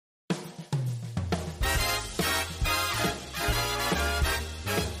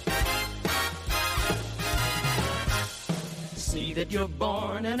See that you're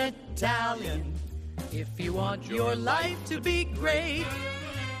born an Italian if you want your life to be great.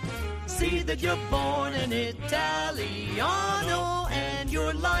 See that you're born an Italiano and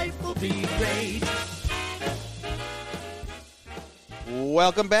your life will be great.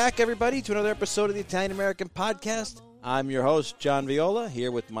 Welcome back, everybody, to another episode of the Italian American Podcast. I'm your host, John Viola,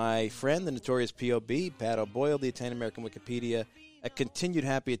 here with my friend, the notorious POB, Pat O'Boyle, the Italian American Wikipedia. A continued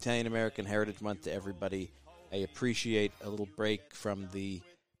happy Italian American Heritage Month to everybody. I appreciate a little break from the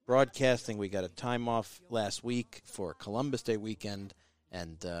broadcasting. We got a time off last week for Columbus Day weekend,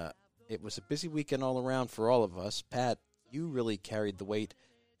 and it was a busy weekend all around for all of us. Pat, you really carried the weight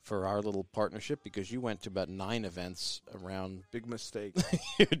for our little partnership because you went to about 9 events around. Big mistake.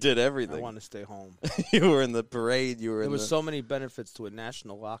 You did everything. I want to stay home. You were in the parade. There was so many benefits to a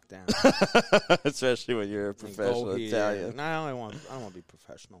national lockdown. Especially when you're a professional Italian. No, I don't want to be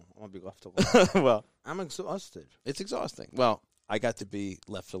professional. I want to be left alone. Well, I'm exhausted. It's exhausting. Well, I got to be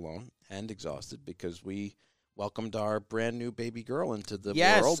left alone and exhausted because we welcomed our brand new baby girl into the world.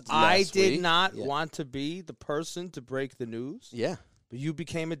 Yes, I did week. not want to be the person to break the news. Yeah. But you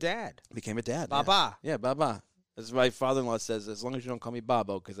became a dad. Became a dad. Baba. Yeah, Baba. As my father-in-law says, as long as you don't call me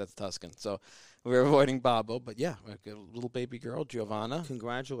Babbo, because that's Tuscan. So we're avoiding Babbo. But yeah, we got a little baby girl, Giovanna.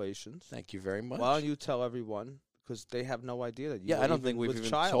 Congratulations. Thank you very much. Why don't you tell everyone, because they have no idea that you I don't think we've even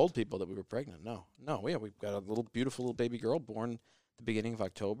child. told people that we were pregnant. No. Yeah, we've got a beautiful little baby girl born at the beginning of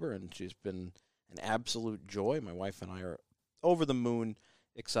October, and she's been an absolute joy. My wife and I are over the moon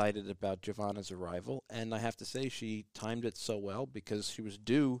excited about Giovanna's arrival, and I have to say she timed it so well because she was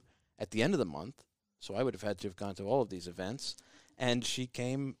due at the end of the month, so I would have had to have gone to all of these events, and she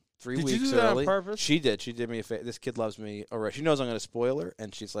came 3 weeks early. Did you do that on purpose? She did. She did me a favor. This kid loves me already. She knows I'm going to spoil her,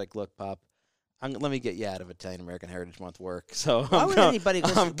 and she's like, "Look, Pop, let me get you out of Italian American Heritage Month work." So why would anybody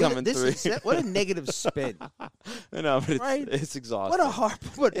listen? I'm coming through. What a negative spin. No, but Right? it's exhausting. What a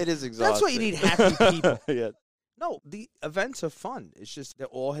hard. It is exhausting. That's why you need happy people. Yeah. No, the events are fun. It's just they're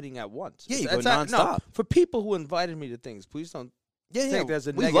all hitting at once. Yeah, you It's go not- nonstop. No, for people who invited me to things, please don't think there's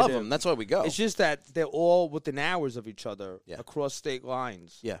a we negative. love them. That's why we go. It's just that they're all within hours of each other across state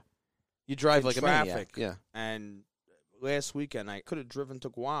lines. Yeah. You drive in like traffic. a maniac. Yeah. And last weekend, I could have driven to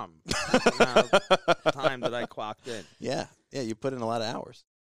Guam. The time that I clocked in. Yeah. Yeah, you put in a lot of hours.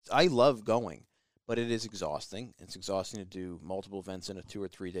 I love going, but it is exhausting. It's exhausting to do multiple events in a 2 or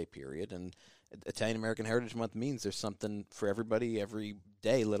 3 day period, and Italian American Heritage Month means there's something for everybody every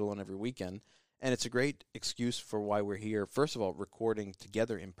day, let alone every weekend. And it's a great excuse for why we're here. First of all, recording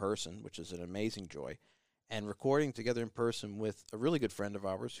together in person, which is an amazing joy, and recording together in person with a really good friend of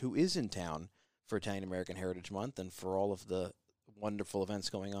ours who is in town for Italian American Heritage Month and for all of the wonderful events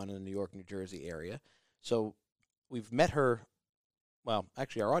going on in the New York, New Jersey area. So we've met her. Well,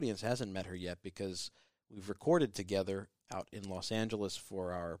 actually, our audience hasn't met her yet because we've recorded together out in Los Angeles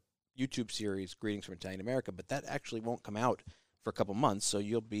for our YouTube series, Greetings from Italian America, but that actually won't come out for a couple months, so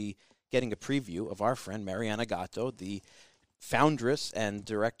you'll be getting a preview of our friend Marianna Gatto, the foundress and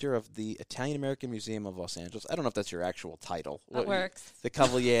director of the Italian American Museum of Los Angeles. I don't know if that's your actual title. That works. The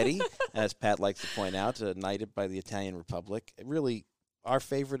Cavalieri, as Pat likes to point out, knighted by the Italian Republic. Really, our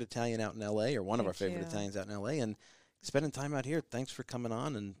favorite Italian out in L.A., or one of our favorite Italians out in L.A., and spending time out here. Thanks for coming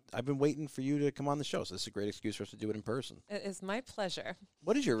on, and I've been waiting for you to come on the show, so this is a great excuse for us to do it in person. It is my pleasure.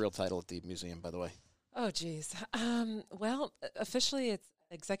 What is your real title at the museum, by the way? Oh, geez. Well, officially it's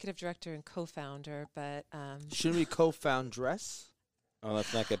executive director and co-founder, but... Shouldn't we co-foundress? Oh,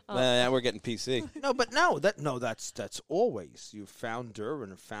 that's not good. Now we're getting PC. That's always. You founder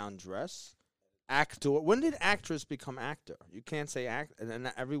and a foundress. Actor. When did actress become actor? You can't say act. And then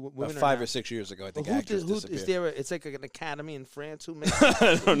every women about 5 or 6 years ago, I think. Actress disappeared. Is there? It's like an academy in France. Who makes?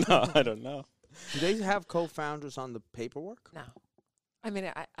 I don't know. Do they have co-founders on the paperwork? No. I mean,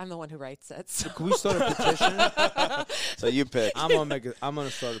 I'm the one who writes it. So. Can we start a petition? So you pick. I'm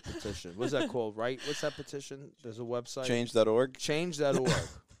gonna start a petition. What's that called? Right? What's that petition? There's a website. Change.org. Change.org.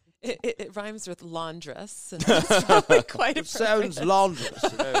 It rhymes with laundress, and it's probably quite It sounds laundress.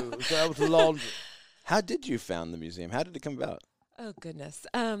 Go to laundry. How did you found the museum? How did it come about? Oh, goodness.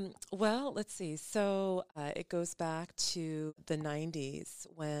 Well, let's see. So it goes back to the 90s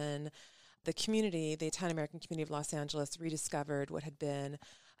when the community, the Italian American community of Los Angeles, rediscovered what had been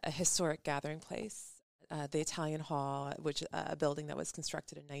a historic gathering place, the Italian Hall, which a building that was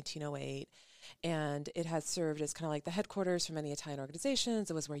constructed in 1908. And it had served as kind of like the headquarters for many Italian organizations.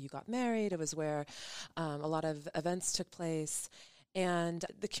 It was where you got married. It was where a lot of events took place. And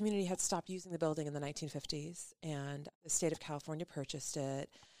the community had stopped using the building in the 1950s, and the state of California purchased it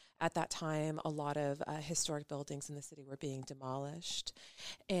at that time, a lot of historic buildings in the city were being demolished.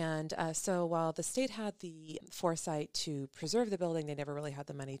 And so while the state had the foresight to preserve the building, they never really had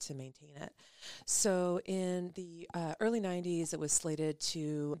the money to maintain it. So in the early 90s, it was slated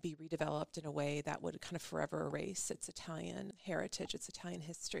to be redeveloped in a way that would kind of forever erase its Italian heritage, its Italian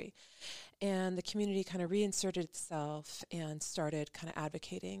history. And the community kind of reinserted itself and started kind of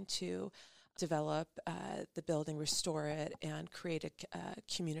advocating to develop the building, restore it, and create a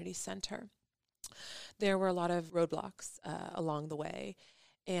community center. There were a lot of roadblocks along the way.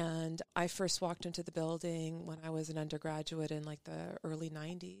 And I first walked into the building when I was an undergraduate in like the early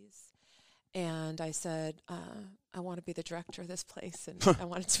 90s. And I said, I want to be the director of this place, and I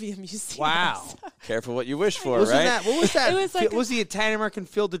want it to be a museum. Wow. Careful what you wish for, Wasn't right? that, what was that? It was like was the Italian American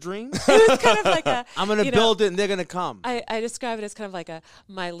Field of Dreams? It was kind of like a, I'm going to build it and they're going to come. I describe it as kind of like a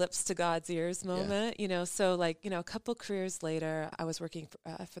my lips to God's ears moment, so like, a couple careers later, I was working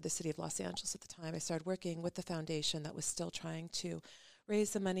for the city of Los Angeles at the time. I started working with the foundation that was still trying to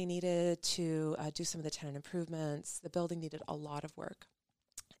raise the money needed to do some of the tenant improvements. The building needed a lot of work.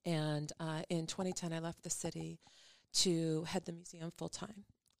 And in 2010, I left the city to head the museum full time.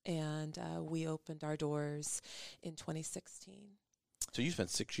 And we opened our doors in 2016. So you spent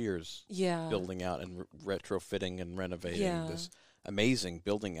 6 years Yeah. building out and retrofitting and renovating this amazing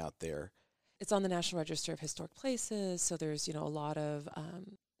building out there. It's on the National Register of Historic Places, so there's, a lot of,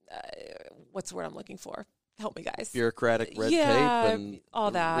 what's the word I'm looking for? Help me, guys. Bureaucratic red tape and all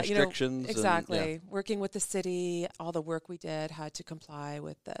that, restrictions. Exactly. Working with the city, all the work we did had to comply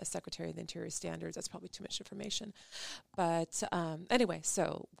with the Secretary of the Interior standards. That's probably too much information. But anyway,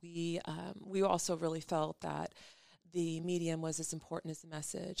 so we also really felt that the medium was as important as the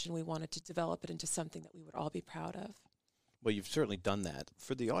message, and we wanted to develop it into something that we would all be proud of. Well, you've certainly done that.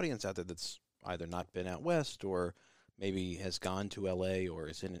 For the audience out there that's either not been out west or maybe has gone to L.A. or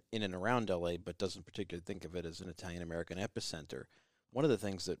is in and around L.A. but doesn't particularly think of it as an Italian-American epicenter, one of the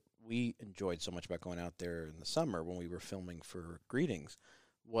things that we enjoyed so much about going out there in the summer when we were filming for Greetings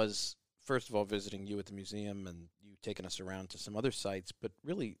was, first of all, visiting you at the museum and you taking us around to some other sites, but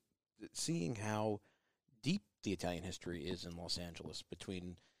really seeing how deep the Italian history is in Los Angeles,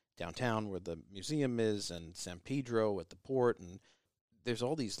 between downtown where the museum is and San Pedro at the port, and there's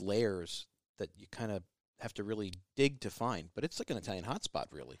all these layers that you kind of have to really dig to find, but it's like an Italian hotspot,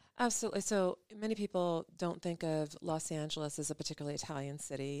 really. Absolutely. So many people don't think of Los Angeles as a particularly Italian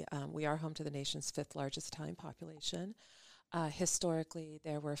city. We are home to the nation's fifth largest Italian population. Historically,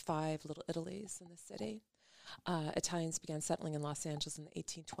 there were 5 little Italies in the city. Italians began settling in Los Angeles in the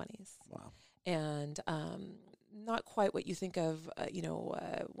 1820s. Wow. And not quite what you think of,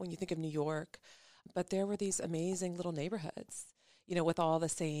 when you think of New York, but there were these amazing little neighborhoods, with all the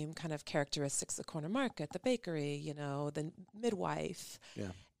same kind of characteristics, the corner market, the bakery, the midwife. Yeah.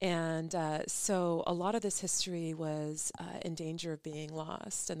 And so a lot of this history was in danger of being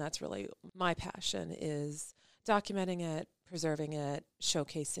lost. And that's really my passion, is documenting it, preserving it,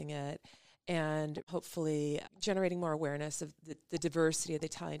 showcasing it, and hopefully generating more awareness of the diversity of the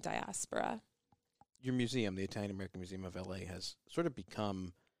Italian diaspora. Your museum, the Italian American Museum of L.A., has sort of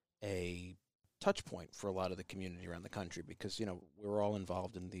become a touch point for a lot of the community around the country because, we're all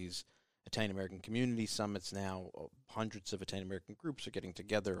involved in these Italian American community summits now. Hundreds of Italian American groups are getting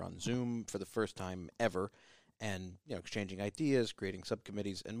together on Zoom for the first time ever and, exchanging ideas, creating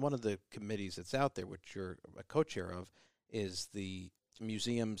subcommittees. And one of the committees that's out there, which you're a co-chair of, is the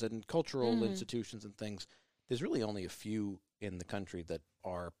museums and cultural institutions and things. There's really only a few in the country that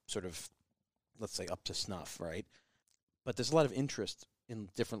are sort of, let's say, up to snuff, right? But there's a lot of interest in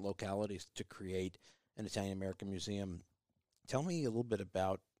different localities to create an Italian-American museum. Tell me a little bit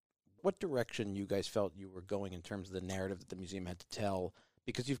about what direction you guys felt you were going in terms of the narrative that the museum had to tell,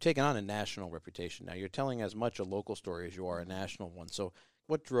 because you've taken on a national reputation now. You're telling as much a local story as you are a national one. So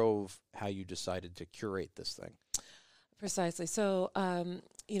what drove how you decided to curate this thing? Precisely. So,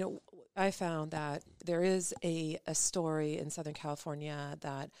 I found that there is a story in Southern California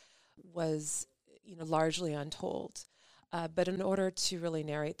that was, largely untold. But in order to really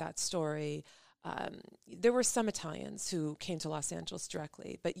narrate that story, there were some Italians who came to Los Angeles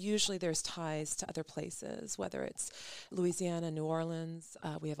directly, but usually there's ties to other places, whether it's Louisiana, New Orleans.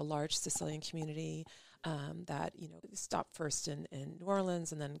 We have a large Sicilian community that, stopped first in New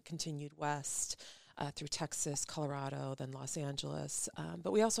Orleans and then continued west through Texas, Colorado, then Los Angeles.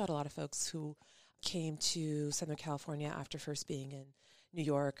 But we also had a lot of folks who came to Southern California after first being in New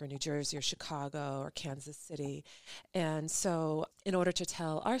York or New Jersey or Chicago or Kansas City. And so in order to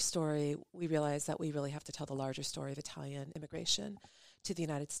tell our story, we realized that we really have to tell the larger story of Italian immigration to the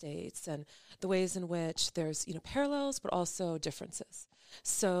United States and the ways in which there's, parallels, but also differences.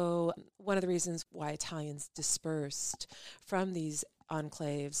 So one of the reasons why Italians dispersed from these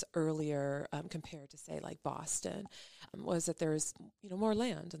enclaves earlier compared to, say, like Boston, was that there's more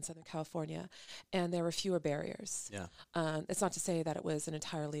land in Southern California, and there were fewer barriers. Yeah. It's not to say that it was an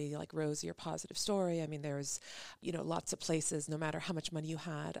entirely like rosy or positive story. I mean, there's lots of places, no matter how much money you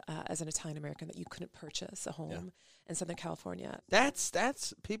had as an Italian American, that you couldn't purchase a home in Southern California. That's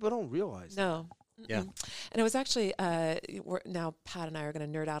people don't realize. No. Yeah. And it was actually, now Pat and I are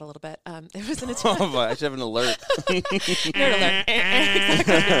going to nerd out a little bit. It was an Oh, Italian. I should have an alert. Nerd alert.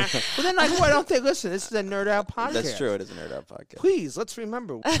 Exactly. Well, then, like, why don't they listen? This is a Nerd Out podcast. That's true. It is a Nerd Out podcast. Please, let's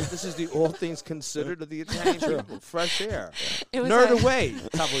remember, this is the All Things Considered of the Italian people. Fresh air. It was Nerd away,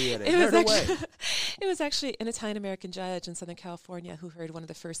 Cavaliere. Nerd away. It was actually an Italian-American judge in Southern California who heard one of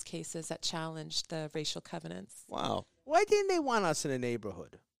the first cases that challenged the racial covenants. Wow. Why didn't they want us in a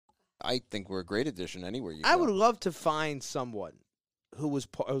neighborhood? I think we're a great addition anywhere you I go. would love to find someone who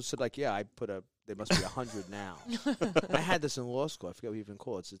said, like, yeah, there must be 100 now. I had this in law school. I forget what you even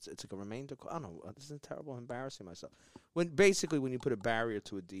call it. It's like a remainder. I don't know. This is terrible. I'm embarrassing myself. When you put a barrier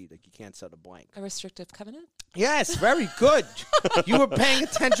to a deed, like you can't set a blank. A restrictive covenant? Yes, very good. You were paying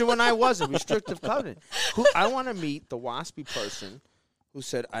attention when I wasn't. Restrictive covenant. I want to meet the waspy person who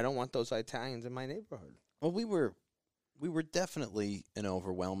said, I don't want those Italians in my neighborhood. Well, we were definitely an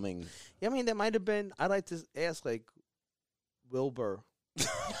overwhelming. Yeah, I mean, there might have been. I'd like to ask, like, Wilbur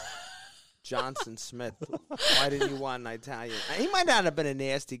Johnson Smith, why didn't you want an Italian? He might not have been a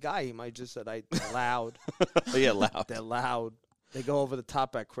nasty guy. He might just said, they're loud. Yeah, loud. They're loud. They go over the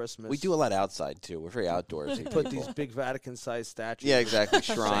top at Christmas. We do a lot outside, too. We're very outdoorsy. Put these big Vatican-sized statues. Yeah, exactly. in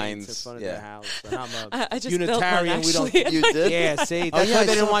Shrines. front of their house. And I'm I just Unitarian. built one, actually. You did? Yeah, see, that's yeah, why I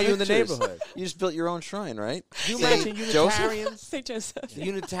they didn't saw want you in the pictures. neighborhood. You just built your own shrine, right? You Saint mentioned Joseph? Unitarians. St. Joseph. The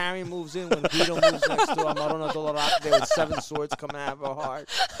Unitarian moves in when Guido moves next door. Madonna Dolorata there with 7 swords coming out of her heart.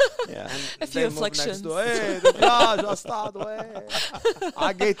 Yeah. And A few they move afflictions. Next door. Hey, the viaggio è stato, hey.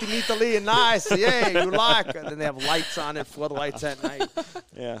 I get in Italy, nice, yeah, you like it. And then they have lights on it, floodlights at night.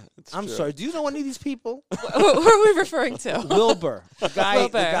 Yeah. It's I'm true. sorry, do you know any of these people? Who are we referring to? Wilbur. The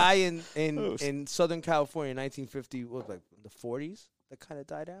Wilbur. guy in Southern California in 1950, what, like the 40s, that kind of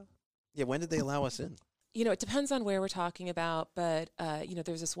died out? Yeah, when did they allow us in? It depends on where we're talking about, but,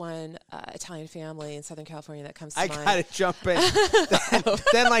 there's this one Italian family in Southern California that comes to I mind. got to jump in.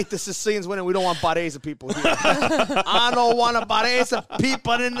 then, like, the Sicilians went in, we don't want Barese people here. I don't want a Barese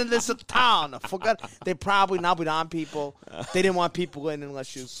people in this town. Forget. They probably Nabudan people. They didn't want people in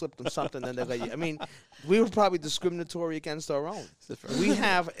unless you slipped them something. Then they let you. I mean, we were probably discriminatory against our own. We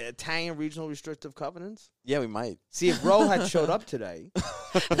have Italian regional restrictive covenants. Yeah, we might. See, if Ro had showed up today,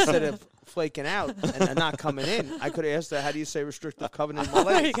 instead of flaking out and not coming in, I could have asked her, how do you say restrictive covenant in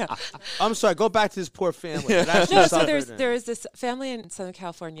Malay? There you go. I'm sorry, go back to this poor family. It actually No, so suffered. there is this family in Southern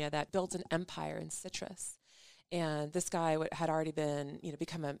California that built an empire in citrus. And this guy had already been,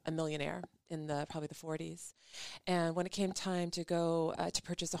 become a millionaire in probably the 40s. And when it came time to go to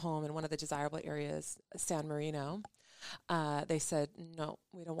purchase a home in one of the desirable areas, San Marino, they said, no,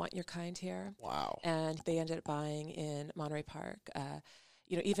 we don't want your kind here. Wow. And they ended up buying in Monterey Park.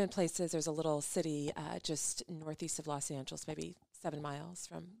 Even places, there's a little city just northeast of Los Angeles, maybe 7 miles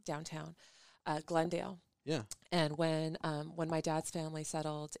from downtown, Glendale. Yeah. And when my dad's family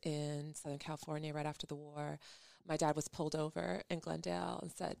settled in Southern California right after the war, my dad was pulled over in Glendale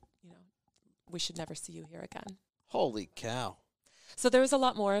and said, we should never see you here again. Holy cow. So there was a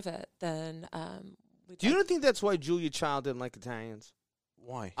lot more of it than we Do you not think that's why Julia Child didn't like Italians?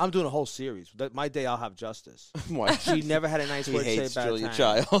 Why? I'm doing a whole series. My day, I'll have justice. Why? She never had a nice He word to say hates about Julia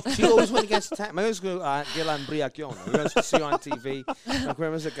Italians. Child. She always went against Italians. My grandma's going to get la imbriacione. My grandma's see her on TV. My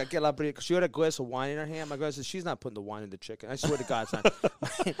grandma's like, get la imbriacione. She had a glass of wine in her hand. My grandma says, she's not putting the wine in the chicken. I swear to God, it's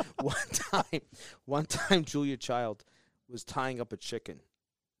not. One time, Julia Child was tying up a chicken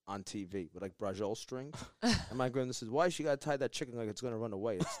on TV with like brajol strings. And my grandma says, why she got to tie that chicken like it's going to run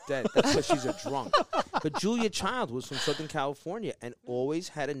away? It's dead. That's because she's a drunk. But Julia Child was from Southern California and always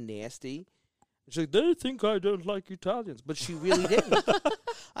had a nasty... She's like, they think I don't like Italians. But she really didn't.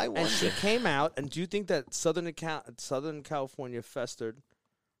 I And wonder. she came out, and do you think that Southern California festered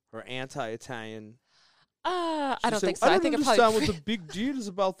her anti-Italian... I don't said, think so. I think it understand probably what the big deal is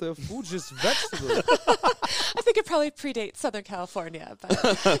about their food, just vegetables. I think it probably predates Southern California,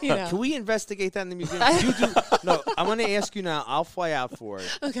 but Can we investigate that in the museum? No, I'm going to ask you now. I'll fly out for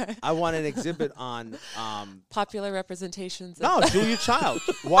it. Okay. I want an exhibit on... Popular representations. No, Julia Child.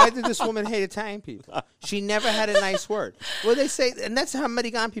 Why did this woman hate Italian people? She never had a nice word. Well, they say, and that's how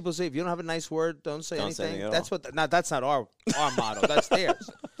American people say, if you don't have a nice word, don't say Don't say anything. anything at That's what. That's not our motto. That's theirs.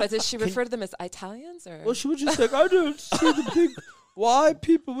 But did she refer to them as Italians or? Well, she was just like, I didn't see the big Why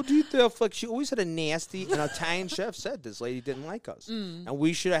people would eat their flesh? She always had a nasty, and Italian chef said this lady didn't like us. And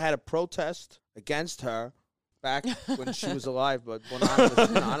we should have had a protest against her back when she was alive. But when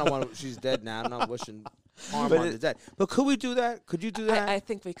I don't want she's dead now. I'm not wishing harm on the dead. But could we do that? Could you do that? I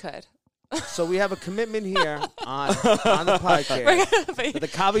think we could. So we have a commitment here on the podcast. The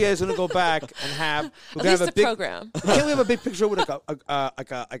caveat is going to go back and have we're going to have a big program. Can't we have a big picture with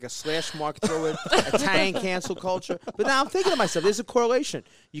like a slash mark through it? Italian cancel culture. But now I'm thinking to myself, there's a correlation.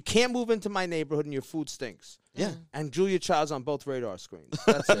 You can't move into my neighborhood and your food stinks. Yeah. And Julia Child's on both radar screens.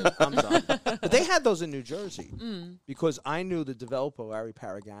 That's it. I'm done. But they had those in New Jersey because I knew the developer, Larry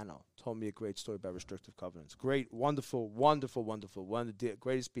Paragano, told me a great story about restrictive covenants. Great, wonderful, wonderful, wonderful. One of the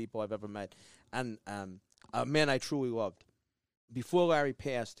greatest people I've ever met. And a man I truly loved. Before Larry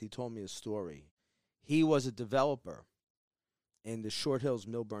passed, he told me a story. He was a developer in the Short Hills,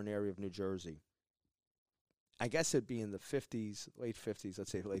 Millburn area of New Jersey. I guess it'd be in the 50s, late 50s,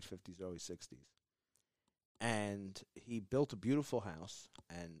 let's say late 50s, early 60s. And he built a beautiful house,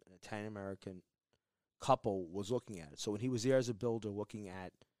 and an Italian-American couple was looking at it. So when he was there as a builder looking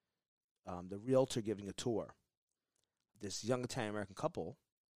at the realtor giving a tour, this young Italian-American couple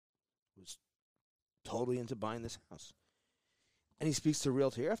was totally into buying this house. And he speaks to the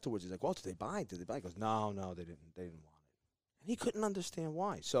realtor afterwards. He's like, well, did they buy it? Did they buy it? He goes, no, they didn't want it. And he couldn't understand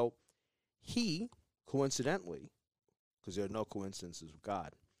why. So he, coincidentally, because there are no coincidences with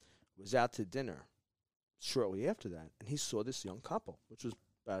God, was out to dinner shortly after that, and he saw this young couple, which was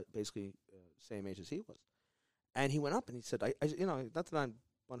basically same age as he was. And he went up and he said, I not that I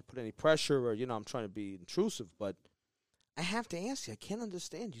want to put any pressure or, I'm trying to be intrusive, but I have to ask you, I can't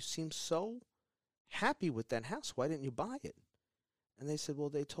understand. You seem so happy with that house. Why didn't you buy it? And they said, well,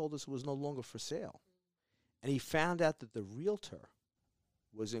 they told us it was no longer for sale. And he found out that the realtor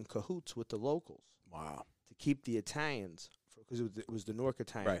was in cahoots with the locals. Wow. To keep the Italians, because it was the Newark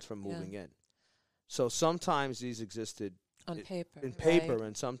Italians from moving in. So sometimes these existed on paper, right?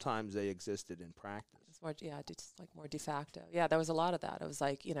 And sometimes they existed in practice. It's more, just like more de facto. Yeah, there was a lot of that. It was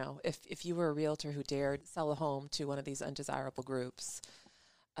like, if you were a realtor who dared sell a home to one of these undesirable groups,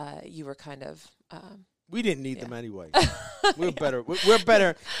 you were kind of. We didn't need them anyway. We're better. We're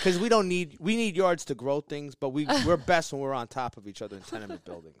better because we need yards to grow things, but we're best when we're on top of each other in tenement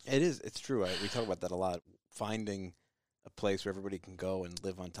buildings. It's true. We talk about that a lot. Finding a place where everybody can go and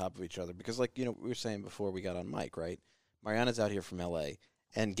live on top of each other. Because, like, we were saying before we got on mic, right? Marianna's out here from L.A.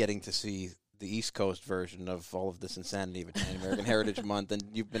 and getting to see the East Coast version of all of this insanity of Italian American Heritage Month, and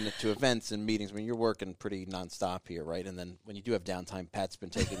you've been to events and meetings. I mean, you're working pretty nonstop here, right? And then when you do have downtime, Pat's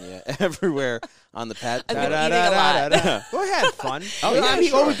been taking you everywhere on the Pat. I've been eating a lot. We had fun.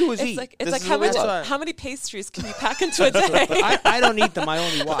 All we do is eat. It's like how many pastries can you pack into a day? I don't eat them. I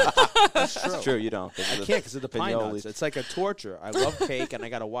only watch. That's true. You don't. I can't because of the pine nuts. It's like a torture. I love cake, and I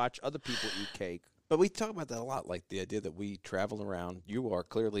got to watch other people eat cake. But we talk about that a lot, like the idea that we travel around. You are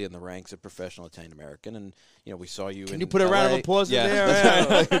clearly in the ranks of professional Italian American, and we saw you. Can in you put a LA. round of applause in there?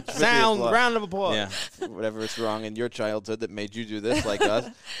 That's right. Sound round of applause. Yeah, whatever is wrong in your childhood that made you do this, like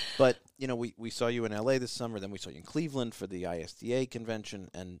us. But we saw you in L.A. this summer. Then we saw you in Cleveland for the ISDA convention,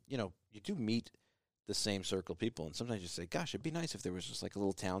 and you do meet the same circle of people. And sometimes you say, "Gosh, it'd be nice if there was just like a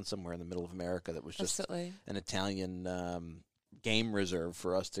little town somewhere in the middle of America that was just an Italian." Game reserve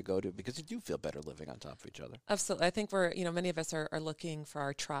for us to go to, because you do feel better living on top of each other. Absolutely. I think we're, many of us are looking for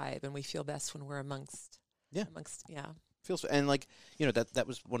our tribe, and we feel best when we're amongst. Feels, and like, that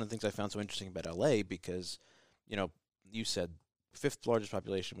was one of the things I found so interesting about LA, because, you said fifth largest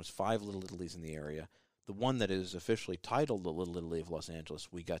population was 5 Little Italies in the area. The one that is officially titled the Little Italy of Los Angeles,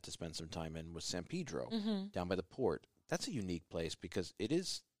 we got to spend some time in, was San Pedro, down by the port. That's a unique place because it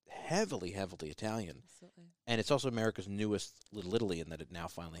is heavily Italian. Absolutely. And it's also America's newest Little Italy in that it now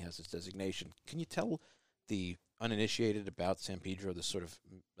finally has its designation. Can you tell the uninitiated about San Pedro, this sort of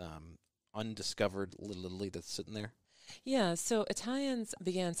undiscovered Little Italy that's sitting there? Yeah, so Italians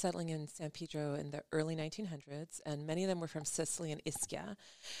began settling in San Pedro in the early 1900s, and many of them were from Sicily and Ischia.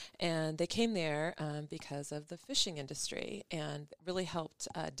 And they came there because of the fishing industry and really helped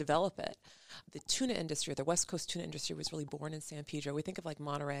develop it. The tuna industry, the West Coast tuna industry, was really born in San Pedro. We think of like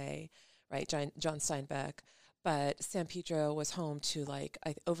Monterey, right, John Steinbeck. But San Pedro was home to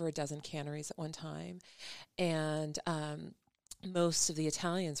over a dozen canneries at one time. And most of the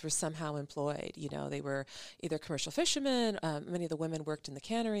Italians were somehow employed. They were either commercial fishermen. Many of the women worked in the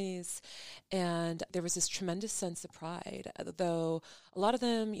canneries. And there was this tremendous sense of pride, though a lot of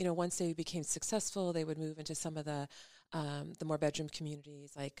them, once they became successful, they would move into some of the more bedroom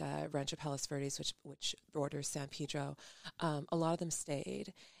communities like Rancho Palos Verdes, which borders San Pedro. A lot of them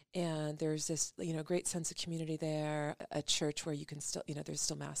stayed. And there's this, great sense of community there, a church where you can still, there's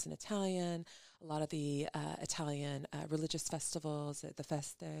still Mass in Italian, a lot of the Italian religious festivals, the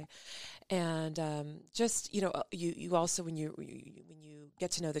Feste. And just, you also, when you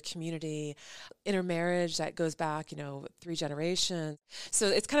get to know the community, intermarriage that goes back, 3 generations. So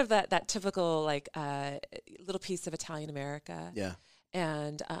it's kind of that typical, little piece of Italian America. Yeah.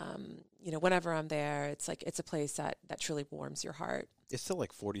 And, whenever I'm there, it's a place that truly warms your heart. It's still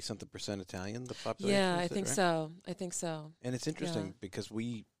like 40-something% Italian, the population. Yeah, I think right? so. I think so. And it's interesting because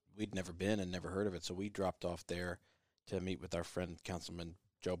we'd never been and never heard of it, so we dropped off there to meet with our friend Councilman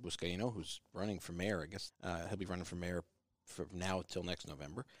Joe Buscaino, who's running for mayor. I guess he'll be running for mayor from now till next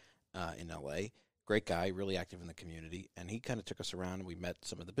November in L.A. Great guy, really active in the community, and he kind of took us around, and we met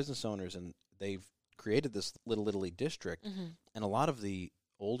some of the business owners, and they've created this Little Italy district, and a lot of the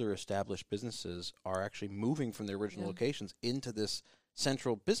older established businesses are actually moving from their original locations into this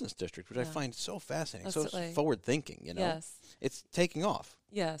central business district, which I find so fascinating, so forward-thinking, Yes. It's taking off.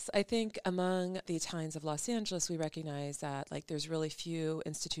 Yes. I think among the Italians of Los Angeles, we recognize that, there's really few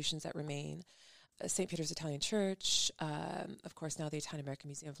institutions that remain. St. Peter's Italian Church, of course, now the Italian American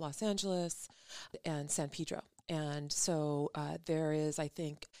Museum of Los Angeles, and San Pedro. And so there is, I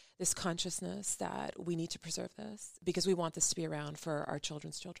think, this consciousness that we need to preserve this because we want this to be around for our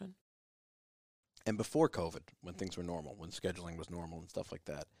children's children. And before COVID, when things were normal, when scheduling was normal and stuff like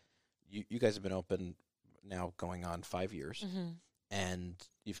that, you guys have been open now going on 5 years, and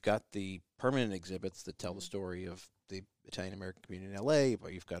you've got the permanent exhibits that tell the story of the Italian-American community in L.A.,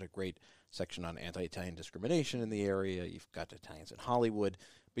 but you've got a great section on anti-Italian discrimination in the area. You've got Italians in Hollywood,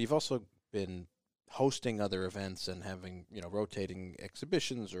 but you've also been hosting other events and having, rotating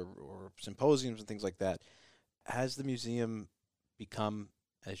exhibitions or symposiums and things like that. Has the museum become,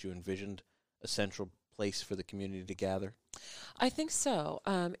 as you envisioned, a central place for the community to gather? I think so.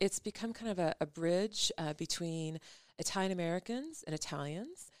 It's become kind of a bridge between Italian Americans and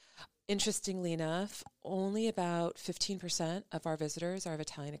Italians. Interestingly enough, only about 15% of our visitors are of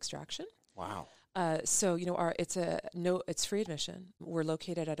Italian extraction. Wow. So it's free admission. We're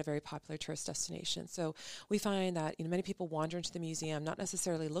located at a very popular tourist destination. So we find that many people wander into the museum not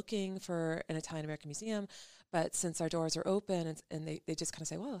necessarily looking for an Italian American museum, but since our doors are open and they just kind of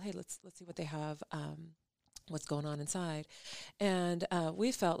say, well, hey, let's see what they have, what's going on inside. And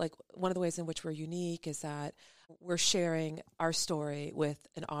we felt like one of the ways in which we're unique is that we're sharing our story with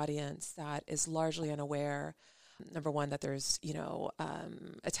an audience that is largely unaware, number one, that there's,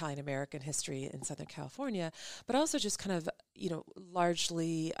 Italian-American history in Southern California, but also just kind of,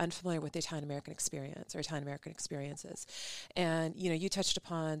 largely unfamiliar with the Italian-American experience or Italian-American experiences. And, you touched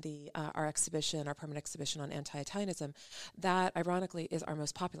upon our permanent exhibition on anti-Italianism. That, ironically, is our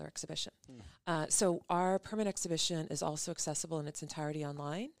most popular exhibition. So our permanent exhibition is also accessible in its entirety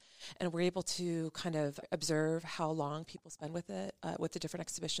online. And we're able to kind of observe how long people spend with it, with the different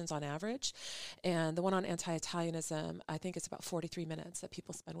exhibitions on average. And the one on anti-Italianism, I think it's about 43 minutes that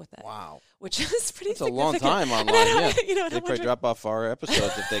people spend with it. Wow. Which is pretty That's a significant. long time online, yeah. They probably drop off our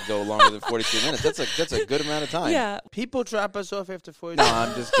episodes if they go longer than 43 minutes. That's a good amount of time. Yeah. People drop us off after 40. No,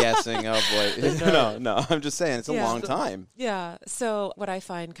 I'm just guessing. Oh, boy. No, I'm just saying it's a long time. Yeah. So what I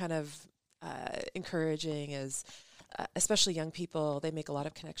find kind of encouraging is especially young people, they make a lot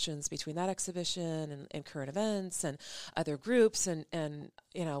of connections between that exhibition and current events and other groups and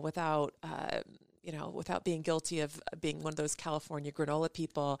without being guilty of being one of those California granola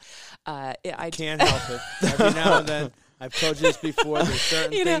people. I can't help it. Every now and then, I've told you this before, there's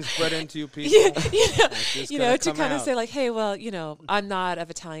certain things bred into you people. To kind of say like, hey, well, I'm not of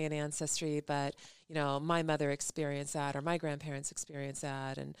Italian ancestry, but my mother experienced that or my grandparents experienced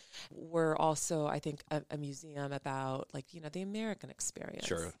that. And we're also, I think, a museum about the American experience.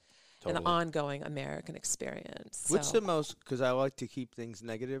 Sure. Totally. An ongoing American experience. What's the most, because I like to keep things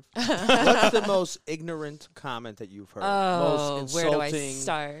negative, what's the most ignorant comment that you've heard? Most insulting, where do I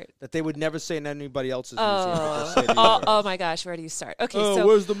start? That they would never say in anybody else's museum. Oh my gosh, where do you start? Okay, so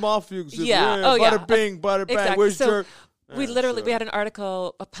where's the mafia? Bada bing, bada bang. Exactly. Where's so we had an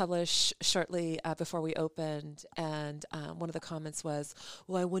article published shortly before we opened, and one of the comments was,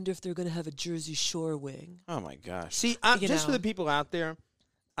 well, I wonder if they're going to have a Jersey Shore wing. Oh my gosh. See, just for the people out there,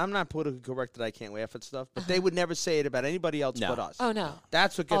 I'm not politically correct that I can't laugh at stuff, but they would never say it about anybody else but us. Oh, no.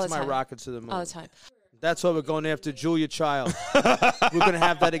 That's what gets my rockets to the moon. All the time. That's why we're going after Julia Child. We're going to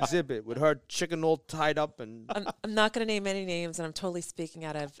have that exhibit with her chicken all tied up. And I'm not going to name any names, and I'm totally speaking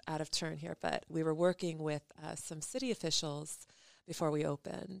out of turn here, but we were working with some city officials before we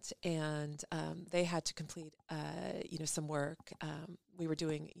opened, and they had to complete, some work. We were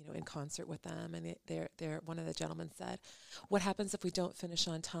doing, in concert with them, and they're one of the gentlemen said, "What happens if we don't finish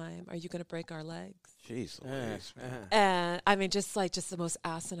on time? Are you going to break our legs?" Jeez Louise. And I mean, just the most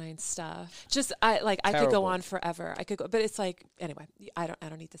asinine stuff. I could go on forever. I could go, but it's like, anyway, I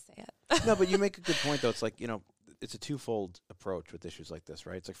don't need to say it. No, but you make a good point, though. It's like, it's a twofold approach with issues like this,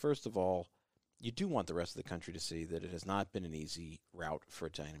 right? It's like, first of all, you do want the rest of the country to see that it has not been an easy route for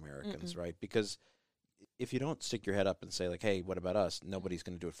Italian Americans, right? Because if you don't stick your head up and say, like, hey, what about us? Nobody's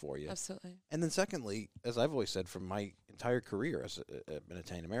going to do it for you. Absolutely. And then secondly, as I've always said from my entire career as an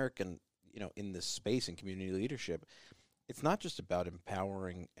Italian American, in this space in community leadership, it's not just about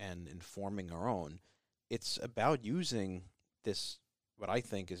empowering and informing our own. It's about using this, what I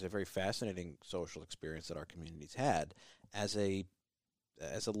think is a very fascinating social experience that our communities had, as a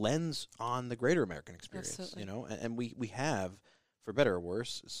lens on the greater American experience. Absolutely. And we have, for better or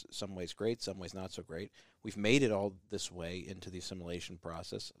worse, some ways great, some ways not so great. We've made it all this way into the assimilation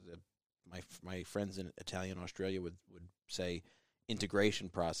process. My friends in Italian Australia would say integration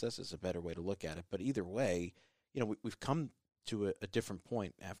process is a better way to look at it. But either way, we've come to a different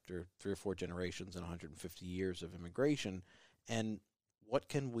point after 3 or 4 generations and 150 years of immigration. And what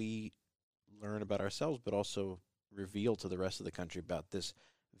can we learn about ourselves, but also reveal to the rest of the country about this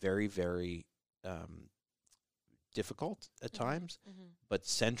very, very difficult at times, but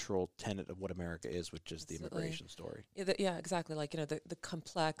central tenet of what America is, which is the immigration story. Yeah, exactly. Like, the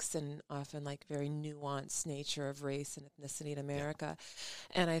complex and often like very nuanced nature of race and ethnicity in America.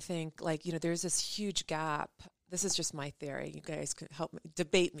 Yeah. And I think there's this huge gap. This is just my theory. You guys could help me,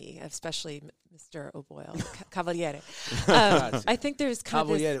 debate me, especially Mr. O'Boyle, Cavaliere. I think there's kind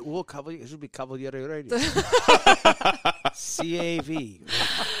of this... Cavaliere. It should be Cavaliere Radio. CAV.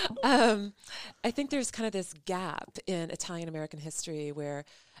 I think there's kind of this gap in Italian American history where,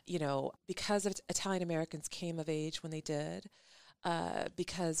 because of Italian Americans came of age when they did,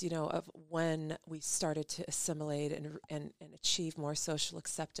 because, of when we started to assimilate and achieve more social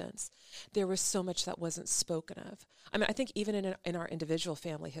acceptance, there was so much that wasn't spoken of. I mean, I think even in our individual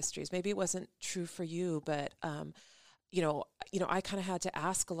family histories, maybe it wasn't true for you, but, I kind of had to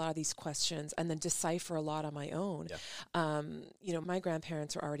ask a lot of these questions and then decipher a lot on my own. Yeah. My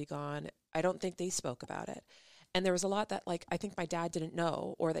grandparents were already gone. I don't think they spoke about it. And there was a lot that, I think my dad didn't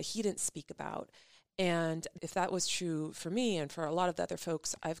know or that he didn't speak about. And if that was true for me and for a lot of the other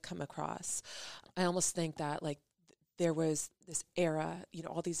folks I've come across, I almost think that there was this era,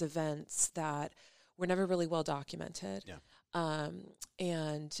 all these events that were never really well documented. Yeah.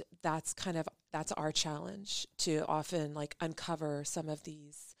 And that's our challenge, to often uncover some of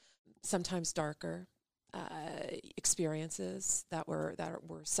these sometimes darker experiences that were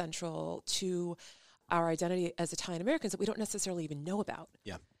central to our identity as Italian Americans that we don't necessarily even know about.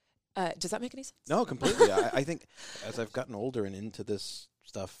 Yeah. Does that make any sense? No, completely. I think as I've gotten older and into this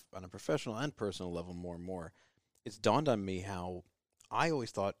stuff on a professional and personal level more and more, it's dawned on me how I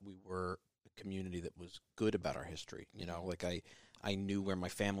always thought we were a community that was good about our history. I knew where my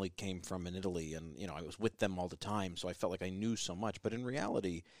family came from in Italy, and, I was with them all the time, so I felt like I knew so much. But in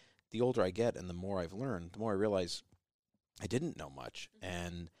reality, the older I get and the more I've learned, the more I realize I didn't know much.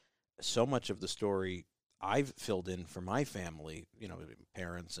 And so much of the story I've filled in for my family,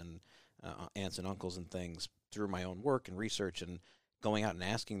 parents and aunts and uncles and things, through my own work and research and going out and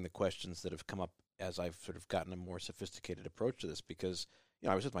asking the questions that have come up as I've sort of gotten a more sophisticated approach to this. Because,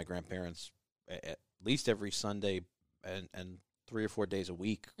 I was with my grandparents at least every Sunday and 3 or 4 days a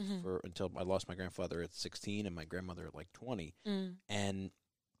week until I lost my grandfather at 16 and my grandmother at 20. And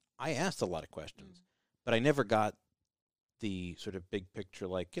I asked a lot of questions, but I never got the sort of big picture,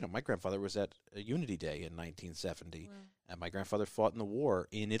 my grandfather was at a Unity Day in 1970, and my grandfather fought in the war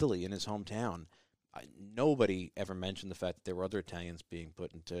in Italy in his hometown. Nobody ever mentioned the fact that there were other Italians being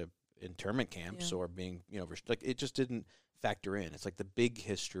put into internment camps or being, it just didn't factor in. It's the big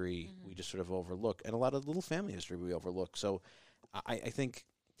history we just sort of overlook, and a lot of little family history we overlook. So I think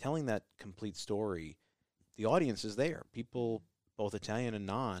telling that complete story, the audience is there. People, both Italian and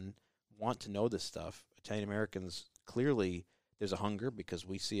non, want to know this stuff. Italian Americans, clearly there's a hunger because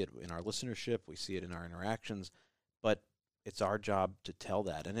we see it in our listenership, we see it in our interactions, but it's our job to tell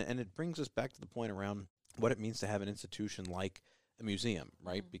that. And it brings us back to the point around what it means to have an institution like a museum,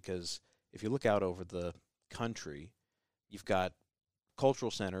 right? Because if you look out over the country, you've got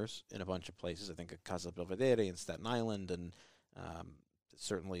cultural centers in a bunch of places. I think at Casa Belvedere in Staten Island, and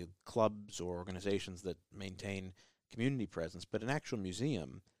certainly clubs or organizations that maintain community presence. But an actual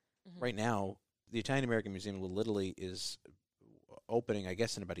museum, right now, the Italian American Museum of Little Italy is opening, I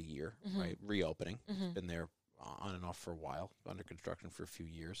guess, in about a year, right? Reopening. It's been there on and off for a while, under construction for a few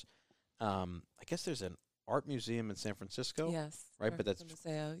years. I guess there's an art museum in San Francisco. Yes. Right, but that's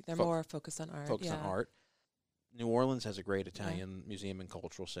Museo. They're more focused on art. Focused on art. New Orleans has a great Italian museum and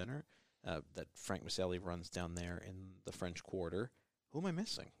cultural center that Frank Maselli runs down there in the French Quarter. Who am I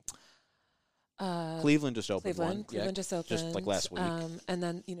missing? Cleveland just opened one. Cleveland just opened. Just like last week. And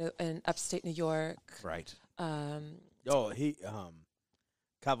then, in upstate New York. Right.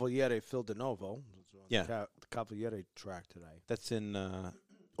 Cavaliere Phil DeNovo. Yeah. The Cavaliere track today. That's in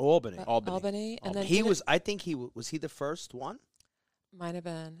Albany. Albany. And then I think was he the first one? Might have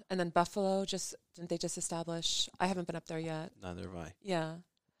been. And then Buffalo, didn't they just establish? I haven't been up there yet. Neither have I. Yeah.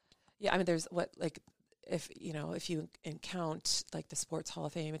 Yeah, I mean, there's if you count like the Sports Hall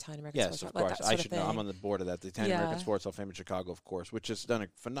of Fame, Italian American Yes, Sports of Hall, course. that sort I of should know. thing. I'm on the board of that. The Italian American Sports Hall of Fame in Chicago, of course, which has done a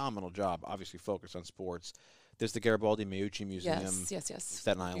phenomenal job, obviously focused on sports. There's the Garibaldi Meucci Museum. Yes.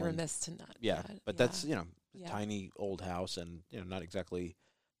 Staten Island. You're remiss to not. Yeah, but that's, a Yeah. tiny old house and, not exactly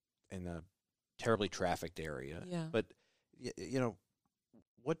in a terribly trafficked area. Yeah. But,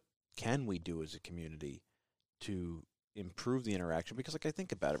 what can we do as a community to improve the interaction? Because, I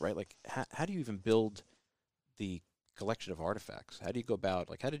think about it, right? Like, how do you even build the collection of artifacts? How do you go about,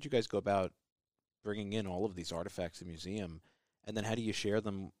 how did you guys go about bringing in all of these artifacts in the museum? And then how do you share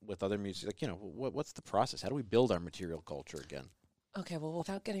them with other museums? What's the process? How do we build our material culture again? Okay, well,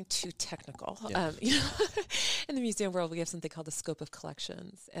 without getting too technical, Yeah. In the museum world, we have something called the scope of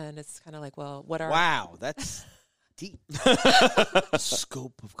collections. And it's kind of like, well, what are... Wow, that's deep.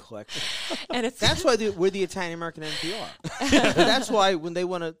 Scope of collection. And that's why we're the Italian American NPR. That's why when they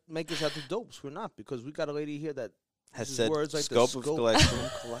want to make us out the dopes, we're not, because we got a lady here that has said words like scope of collection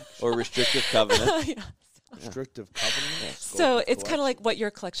or restrictive covenant. Yeah. Restrictive covenant. Yeah, So it's kind of like what your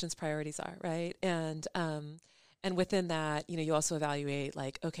collection's priorities are, right? And within that, you also evaluate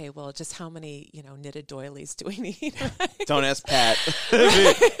okay, well, just how many, knitted doilies do we need? Right? Don't ask Pat.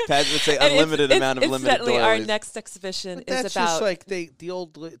 Pat would say unlimited amount of limited doilies. Our next exhibition but that's is about... just like the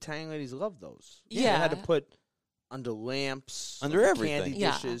old Italian ladies love those. Yeah. They had to put under lamps, under everything. Candy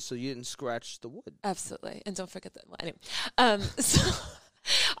dishes, so you didn't scratch the wood. Absolutely. And don't forget that. Well, anyway. So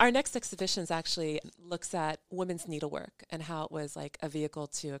our next exhibition actually looks at women's needlework and how it was a vehicle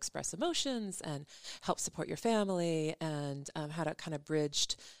to express emotions and help support your family, and how to kind of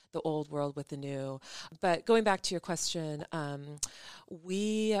bridged the old world with the new. But going back to your question,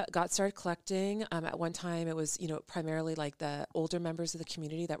 we got started collecting. At one time, it was, primarily the older members of the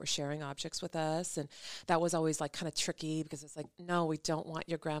community that were sharing objects with us. And that was always kind of tricky, because it's no, we don't want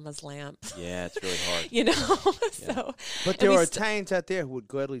your grandma's lamp. Yeah, it's really hard. So, but there are Italians out there who would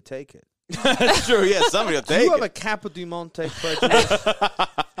gladly take it. That's true. Yeah, somebody will take you it. have a Capo di Monte prejudice.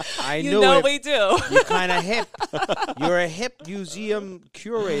 I knew it. We do. You're kind of hip. You're a hip museum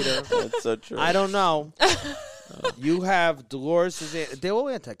curator. That's so true. I don't know. You have Dolores. They're all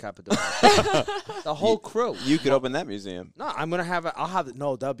anti-Capo di Monte. The whole crew. You could open that museum. No, I'm gonna have. I'll have.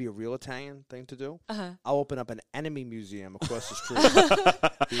 No, that'll be a real Italian thing to do. I'll open up an enemy museum across the street,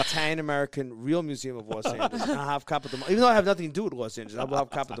 the Italian American Real Museum of Los Angeles. And I'll have Capo di Monte, even though I have nothing to do with Los Angeles. I'll have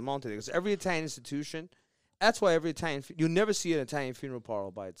Capo di Monte, because every Italian institution. That's why every Italian you never see an Italian funeral parlor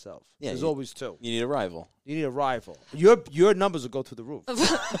by itself. Yeah, there's always two. You need a rival. You need a rival. Your numbers will go through the roof,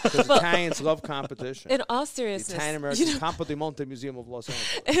 because Italians love competition. In all seriousness, the Italian American Campo di Monte Museum of Los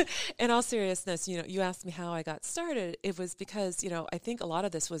Angeles. In all seriousness, you asked me how I got started. It was because I think a lot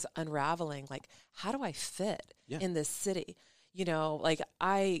of this was unraveling. How do I fit in this city?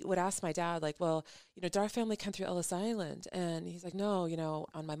 I would ask my dad, well, did our family come through Ellis Island? And he's like, no,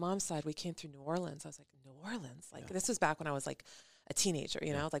 on my mom's side, we came through New Orleans. I was like, New Orleans? This was back when I was a teenager,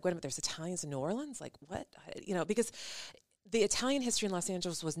 wait a minute, there's Italians in New Orleans? What? Because the Italian history in Los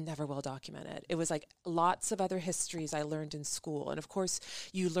Angeles was never well documented. It was lots of other histories I learned in school. And of course,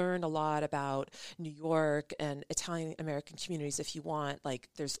 you learn a lot about New York and Italian American communities if you want.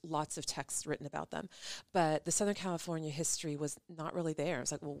 There's lots of texts written about them. But the Southern California history was not really there. I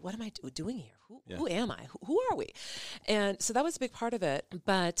was well, what am I doing here? Who am I? Who are we? And so that was a big part of it.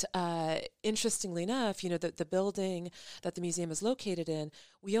 But interestingly enough, the building that the museum is located in,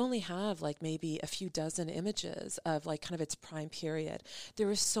 we only have maybe a few dozen images of kind of its prime period. There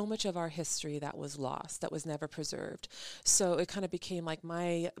was so much of our history that was lost, that was never preserved. So it kind of became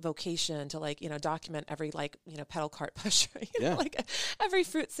my vocation to document every pedal cart pusher, every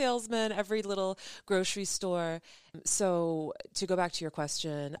fruit salesman, every little grocery store. So to go back to your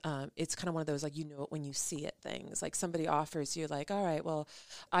question, it's kind of one of those, like, you know it when you see it things. Like somebody offers you like, all right, well,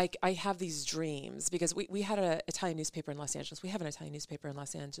 I have these dreams, because we had an Italian newspaper in Los Angeles. We have an Italian newspaper in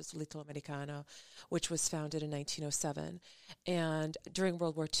Los Angeles, L'Italo-Americano, which was founded in 1907. And during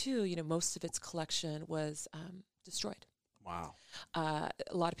World War II, you know, most of its collection was destroyed. Wow. A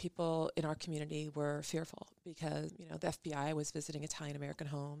lot of people in our community were fearful because, you know, the FBI was visiting Italian American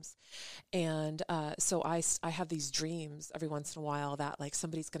homes. And so I have these dreams every once in a while that, like,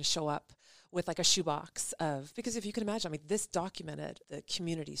 somebody's going to show up with, like, a shoebox of, because if you can imagine, I mean, this documented the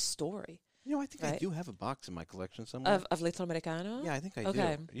community story. You know, I think Right. I do have a box in my collection somewhere. Of L'Italo-Americano? Yeah, I think I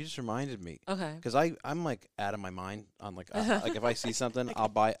Okay. do. You just reminded me. Okay. Because I'm like out of my mind on like if I see something, I'll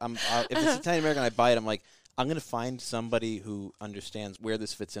buy. If it's Italian American, I buy it. I'm like, I'm gonna find somebody who understands where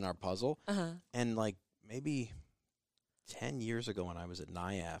this fits in our puzzle. And like maybe 10 years ago, when I was at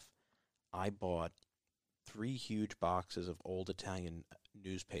IAP, I bought 3 huge boxes of old Italian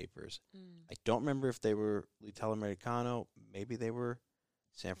newspapers. I don't remember if they were L'Italo-Americano. Maybe they were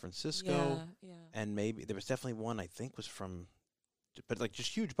San Francisco, and maybe there was definitely one I think was from, but like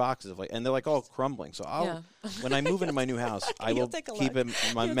just huge boxes of like, and they're like all crumbling. So I'll when I move into my new house, I will keep it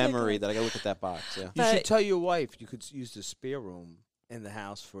in my memory that I gotta look at that box. Yeah, You should tell your wife you could use the spare room in the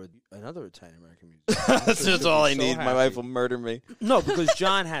house for another Italian American museum. That's just all I need. My wife will murder me. No, because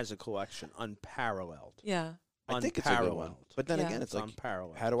John has a collection unparalleled. Yeah. I think it's a good one. But then again, it's like,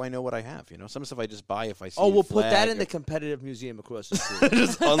 unparalleled. how do I know what I have? You know, some stuff I just buy if I see. Oh, we'll a put that flag in or- the competitive museum across the street.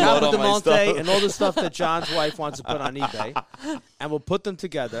 just unload all my stuff. And all the stuff that John's wife wants to put on eBay, and we'll put them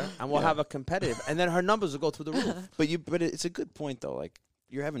together, and we'll have a competitive, and then her numbers will go through the roof. But it's a good point though. Like,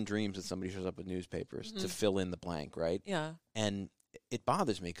 you're having dreams that somebody shows up with newspapers to fill in the blank, right? Yeah. And it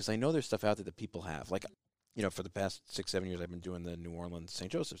bothers me because I know there's stuff out there that people have. Like, you know, for the past 6-7 years, I've been doing the New Orleans St.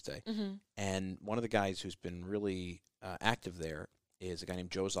 Joseph's Day, and one of the guys who's been really active there is a guy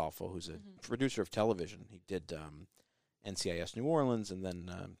named Joe Zolfo, who's a producer of television. He did NCIS New Orleans, and then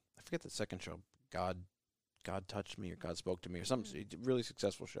I forget the second show, God Touched Me or God Spoke to Me or something. He did a really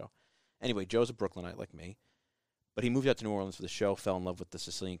successful show. Anyway, Joe's a Brooklynite like me, but he moved out to New Orleans for the show, fell in love with the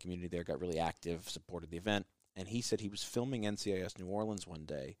Sicilian community there, got really active, supported the event, and he said he was filming NCIS New Orleans one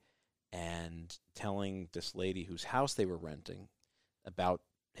day and telling this lady whose house they were renting about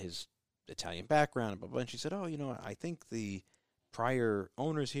his Italian background, blah, blah, and she said, oh, you know, I think the prior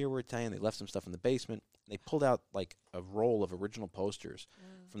owners here were Italian. They left some stuff in the basement. They pulled out like a roll of original posters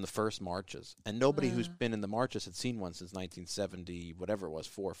from the first marches, and nobody who's been in the marches had seen one since 1970, whatever it was,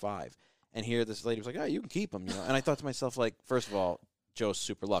 4 or 5. And here this lady was like, oh, you can keep them, you know. And I thought to myself, like, first of all, Joe's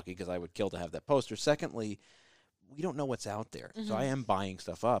super lucky because I would kill to have that poster. Secondly, we don't know what's out there, so I am buying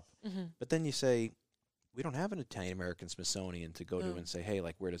stuff up. But then you say, we don't have an Italian American Smithsonian to go to and say, hey,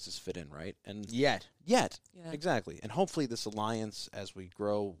 like, where does this fit in, right? And Yet. Exactly. And hopefully this alliance, as we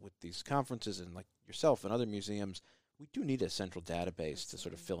grow with these conferences and like yourself and other museums, we do need a central database to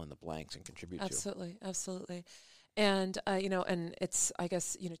sort of fill in the blanks and contribute to. Absolutely. And you know, and it's, I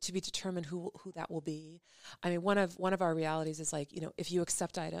guess, you know, to be determined who that will be. I mean, one of our realities is, like, you know, if you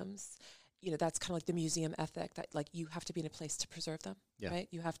accept items, you know, that's kind of like the museum ethic, that, like, you have to be in a place to preserve them, right?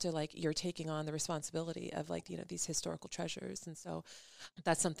 You have to, like, you're taking on the responsibility of, like, you know, these historical treasures. And so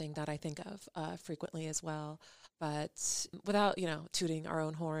that's something that I think of frequently as well. But without, you know, tooting our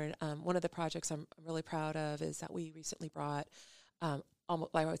own horn, one of the projects I'm really proud of is that we recently brought almost,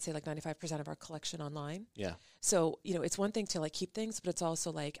 I would say, like 95% of our collection online. Yeah. So, you know, it's one thing to, like, keep things, but it's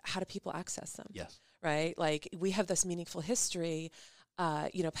also, like, how do people access them? Yes. Right? Like, we have this meaningful history.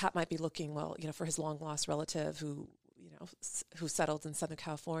 You know, Pat might be looking, well, you know, for his long lost relative who, you know, who settled in Southern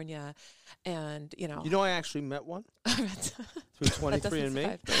California, and, you know. You know, I actually met one through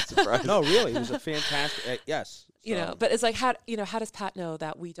 23andMe. That's surprising. No, really, he was a fantastic. Yes. You know, but it's like, how does Pat know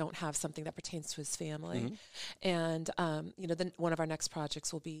that we don't have something that pertains to his family? And, you know, then one of our next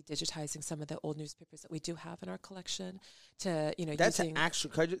projects will be digitizing some of the old newspapers that we do have in our collection to, you know,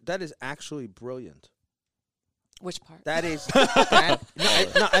 that is actually brilliant. Which part? That is, no,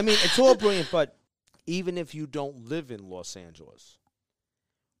 I mean, it's all brilliant, but even if you don't live in Los Angeles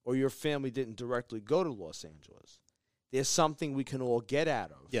or your family didn't directly go to Los Angeles, there's something we can all get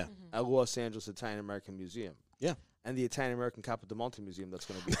out of at Los Angeles Italian American Museum. Yeah. And the Italian American Capo di Monte Museum that's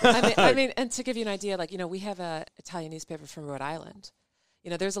going to be. I mean, and to give you an idea, like, you know, we have a Italian newspaper from Rhode Island. You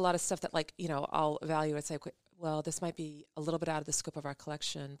know, there's a lot of stuff that, like, you know, I'll evaluate and say, well, this might be a little bit out of the scope of our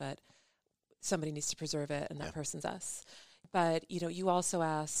collection, but somebody needs to preserve it, and that person's us. But, you know, you also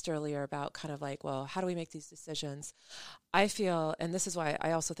asked earlier about kind of like, well, how do we make these decisions? I feel, and this is why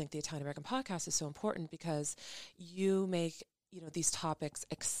I also think the Italian American podcast is so important, because you make, you know, these topics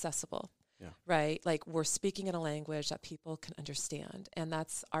accessible. right? Like we're speaking in a language that people can understand. And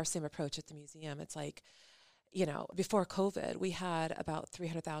that's our same approach at the museum. It's like, before COVID, we had about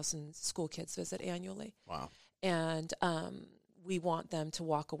 300,000 school kids visit annually. Wow. And we want them to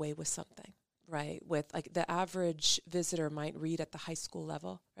walk away with something, right? With like the average visitor might read at the high school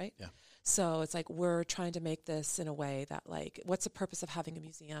level, right? Yeah. So it's like we're trying to make this in a way that like, what's the purpose of having a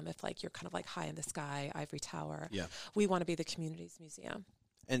museum if like you're kind of like high in the sky, ivory tower? Yeah. We want to be the community's museum.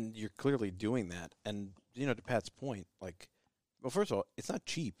 And you're clearly doing that. And, to Pat's point, like, well, first of all, it's not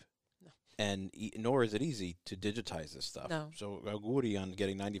cheap. And nor is it easy to digitize this stuff. No. So auguri on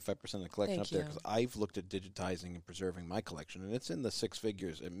getting 95% of the collection Thank up there, you. because I've looked at digitizing and preserving my collection, and it's in the six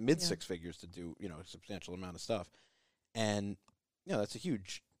figures, mid six figures to do, a substantial amount of stuff. And, that's a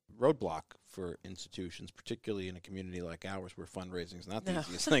huge roadblock for institutions, particularly in a community like ours where fundraising is not the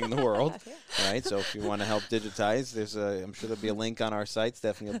easiest thing in the world, right? So if you want to help digitize, I'm sure there'll be a link on our site,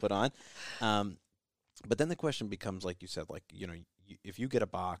 Stephanie will put on. But then the question becomes, like you said, like, if you get a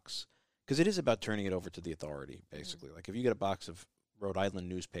box, because it is about turning it over to the authority, basically. Like if you get a box of Rhode Island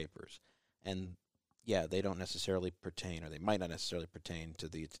newspapers, and they don't necessarily pertain, or they might not necessarily pertain to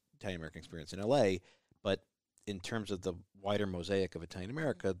the Italian American experience in LA, but in terms of the wider mosaic of Italian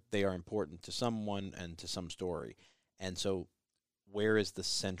America, they are important to someone and to some story. And so where is the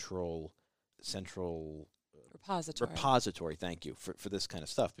central repository, thank you, for this kind of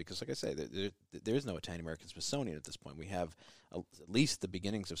stuff? Because like I say, there is no Italian American Smithsonian at this point. We have at least the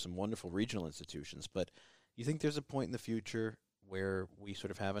beginnings of some wonderful regional institutions, but you think there's a point in the future where we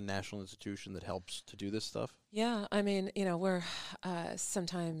sort of have a national institution that helps to do this stuff? Yeah, I mean, we're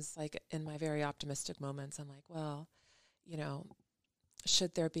sometimes like in my very optimistic moments, I'm like, well,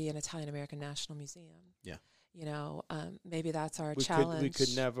 should there be an Italian American National Museum? Yeah. Maybe that's our we challenge. We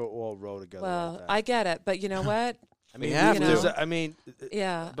could never all row together. Well, like that. I get it, but you know what? I mean,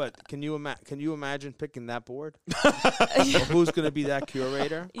 yeah. But can you imagine picking that board? Or who's going to be that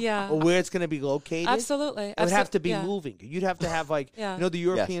curator? Yeah. Or where it's going to be located? Absolutely. It would have to be moving. You'd have to have like, Yeah. The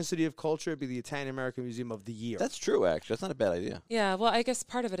European City of Culture would be the Italian American Museum of the Year. That's true, actually. That's not a bad idea. Yeah. Well, I guess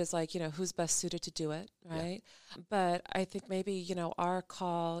part of it is like, who's best suited to do it, right? Yeah. But I think maybe, our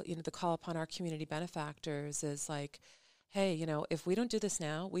call, the call upon our community benefactors is like, hey, if we don't do this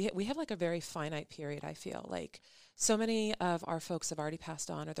now, we have like a very finite period, I feel. Like so many of our folks have already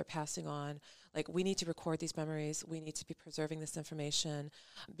passed on or they're passing on. Like we need to record these memories. We need to be preserving this information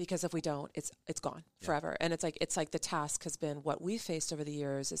because if we don't, it's gone forever. And it's like the task has been what we faced over the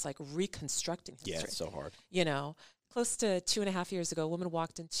years is like reconstructing history. Yeah, it's so hard. Close to 2.5 years ago, a woman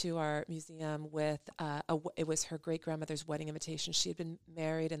walked into our museum with it was her great-grandmother's wedding invitation. She had been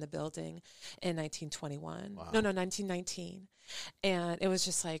married in the building in 1921. Wow. No, 1919. And it was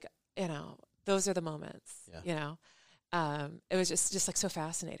just like, those are the moments, It was just like so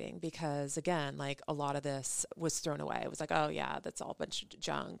fascinating because, again, like a lot of this was thrown away. It was like, oh, yeah, that's all a bunch of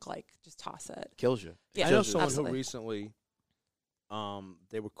junk. Like, just toss it. Kills you. Yeah, I know someone absolutely. who recently,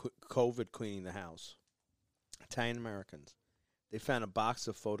 they were COVID cleaning the house. Italian Americans. They found a box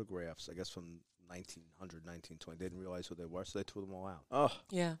of photographs, I guess from 1900, 1920. They didn't realize who they were, so they threw them all out. Oh,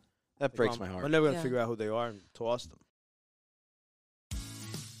 yeah. That breaks my heart. We're never going to figure out who they are and toss them.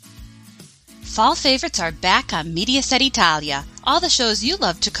 Fall favorites are back on Mediaset Italia. All the shows you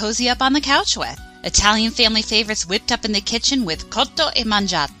love to cozy up on the couch with. Italian family favorites whipped up in the kitchen with Cotto e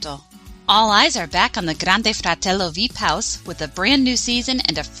Mangiato. All eyes are back on the Grande Fratello Veep House with a brand new season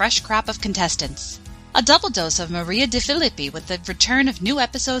and a fresh crop of contestants. A double dose of Maria De Filippi with the return of new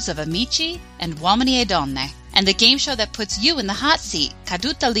episodes of Amici and Uomini e Donne. And the game show that puts you in the hot seat,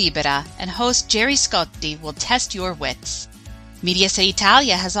 Caduta Libera, and host Jerry Scotti will test your wits. Mediaset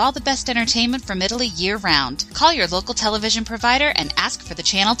Italia has all the best entertainment from Italy year-round. Call your local television provider and ask for the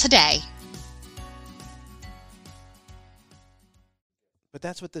channel today. But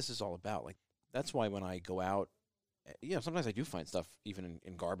that's what this is all about. Like, that's why when I go out, sometimes I do find stuff even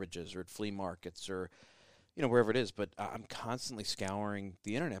in garbages or at flea markets or, wherever it is. But I'm constantly scouring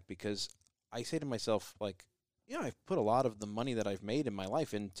the internet because I say to myself, like, I've put a lot of the money that I've made in my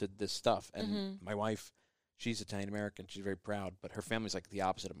life into this stuff. And my wife, she's Italian-American. She's very proud. But her family's like the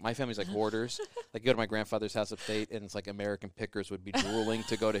opposite. My family's like hoarders. Like, you go to my grandfather's house upstate, and it's like American pickers would be drooling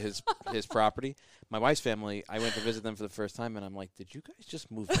to go to his property. My wife's family, I went to visit them for the first time, and I'm like, did you guys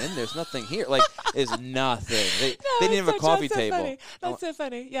just move in? There's nothing here. Like, there's nothing. They didn't have a coffee table. Funny. That's so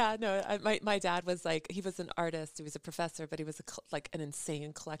funny. Yeah, no, my dad was like, he was an artist. He was a professor, but he was like an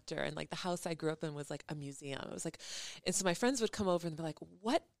insane collector. And like the house I grew up in was like a museum. It was like, and so my friends would come over and be like,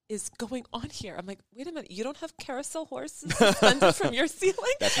 what is going on here? I'm like, wait a minute, you don't have carousel horses suspended from your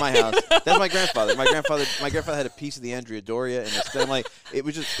ceiling? That's my house. That's my grandfather. My grandfather had a piece of the Andrea Doria, and it's been like it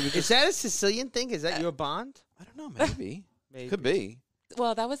was just. Is that a Sicilian thing? Is that your bond? I don't know. Maybe. Maybe. Could be.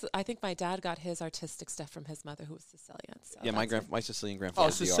 Well, that was. I think my dad got his artistic stuff from his mother, who was Sicilian. So Yeah, my Sicilian grandfather. Oh,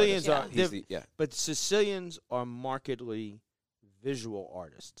 is the Sicilians artist. are. He's the- yeah. But Sicilians are markedly visual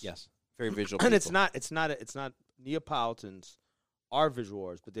artists. Yes. Very visual. And people. it's not Neapolitans are visual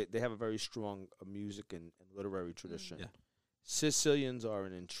artists, but they have a very strong music and literary tradition. Yeah. Sicilians are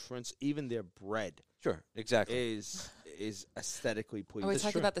an intrinsic. Even their bread Sure. Exactly. is aesthetically pleasing. Are we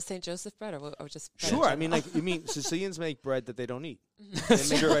talking about the St. Joseph bread, or just bread? Sure, I mean, like you mean Sicilians make bread that they don't eat. They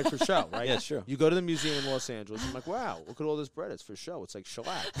make bread for show, right? Yeah, sure. You go to the museum in Los Angeles, I'm like, wow, look at all this bread. It's for show. It's like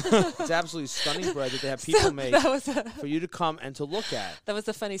shellac. It's absolutely stunning bread that they have people make for you to come and to look at. That was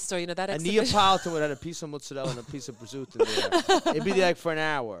a funny story. You know that A exhibition. Neapolitan would have a piece of mozzarella and a piece of prosciutto there. It'd be like for an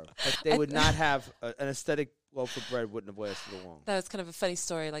hour. Like they would not have an aesthetic loaf of bread wouldn't have lasted long. That was kind of a funny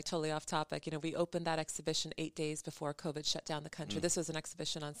story, like totally off topic. You know, we opened that exhibition 8 days before COVID shut down the country. This was an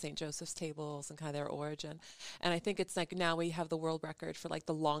exhibition on St. Joseph's tables and kind of their origin. And I think it's like now we have the world record for like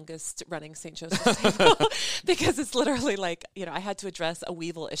the longest running St. Joseph's table because it's literally like, you know, I had to address a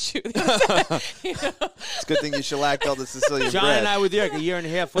weevil issue. You know? It's a good thing you shellacked all the Sicilian John bread. and I were there like a year and a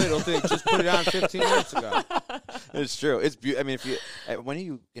half later. They just put it on 15 minutes ago. It's true. It's I mean, if you when are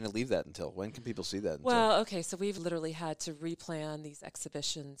you going to leave that until? When can people see that until? Well, okay, so we've literally had to replan these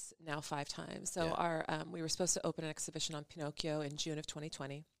exhibitions now 5 times. So our we were supposed to open an exhibition on Pinocchio in June of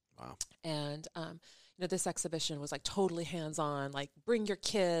 2020. Wow. And you know, this exhibition was like totally hands-on, like bring your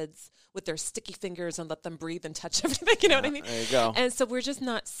kids with their sticky fingers and let them breathe and touch everything, you know what I mean? There you go. And so we're just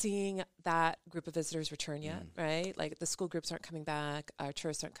not seeing that group of visitors return yet, right? Like the school groups aren't coming back, our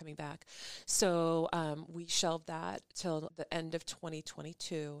tourists aren't coming back. So we shelved that till the end of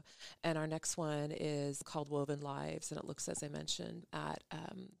 2022. And our next one is called Woven Lives. And it looks, as I mentioned, at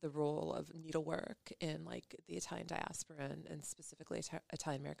the role of needlework in like the Italian diaspora and specifically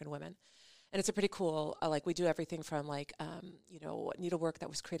Italian-American women. And it's a pretty cool, like we do everything from like, you know, needlework that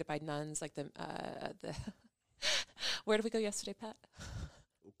was created by nuns, like the where did we go yesterday, Pat?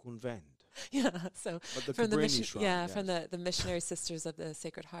 Convent. Yeah, so But the from the Cabrini shrine, yes. from the missionary sisters of the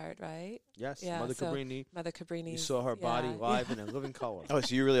Sacred Heart, right? Yes, Yeah, Mother so Cabrini. Mother Cabrini. You saw her body live and in living color. Oh,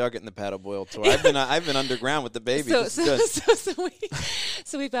 so you really are getting the paddle boil tour. I've been underground with the baby. So, This is good.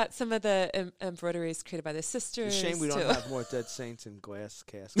 so we've got some of the embroideries created by the It's sisters. a shame we don't too. have more dead saints in glass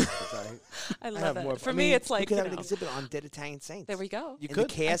caskets. I I love have it. more. For I me, mean, it's like, we could you have an know, exhibit on dead Italian saints. there we go. You in could.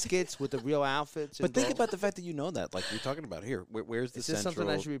 the caskets with the real outfits. But think involved. about the fact that you know that, like you're talking about here. Where's the Is this central?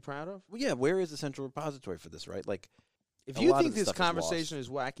 something I should be proud of? Well, yeah. Where is the central repository for this? Right, like. If A you lot of think the this stuff is conversation is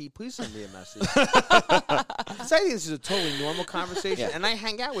wacky, please send me a message. 'Cause I think this is a totally normal conversation, Yeah. and I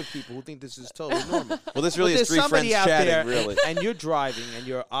hang out with people who think this is totally normal. Well, this really But is there's 3 friends somebody out chatting. there, Really. and you're driving, and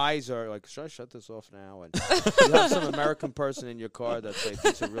your eyes are like, should I shut this off now? And you have some American person in your car that's like,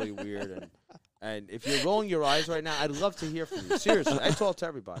 these are really weird. And if you're rolling your eyes right now,'d love to hear from you. Seriously, I talk to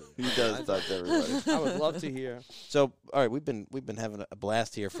everybody. He does talk to everybody. I would love to hear. So, all right, we've been having a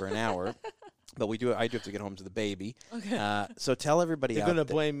blast here for an hour, but I do have to get home to the baby. Okay. So tell everybody They're out going to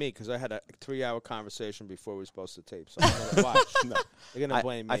there- blame me because I had a 3-hour conversation before we were supposed to tape. So I'm going to watch. No. They're going to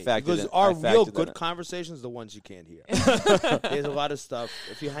blame I me. factored Because in- our I real factored that good in. conversations are the ones you can't hear. There's a lot of stuff.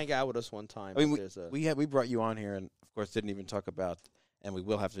 If you hang out with us one time, I mean, there's a... we brought you on here, and of course didn't even talk about, and we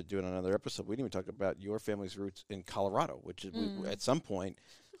will have to do it on another episode. We didn't even talk about your family's roots in Colorado, which is we, at some point,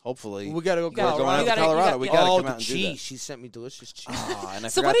 hopefully, We got to go we're going Colorado. out to Colorado. We got to Oh, come the out and do cheese. that. She sent me delicious cheese. Ah, and I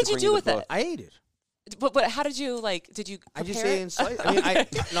So forgot what to did you bring do the with it? book. I ate it. But how did you like? Did you I prepare just ate it in slices. I mean, Okay.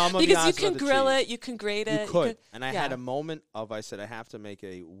 no, I'm going to be Because you honest can about the grill cheese. it, you can grate it. You could. And I had yeah. a moment of, I said, I have to make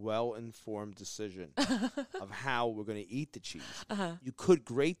a well-informed decision of how we're going to eat the cheese. Uh-huh. You could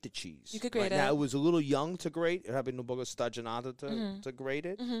grate the cheese. You could grate Now, it. it was a little young to grate. It had no boga stagionata to grate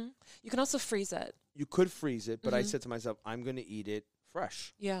it. Hmm. You can also freeze it. You could freeze it, but I said to myself, I'm going to eat it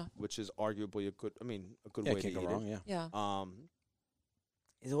fresh, Yeah. which is arguably a good Yeah, way to can't eat go wrong. it. Yeah. Yeah.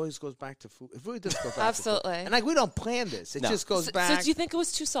 It always goes back to food. It really does go back Absolutely. to food. And like we don't plan this. It No. just goes So back. do you think it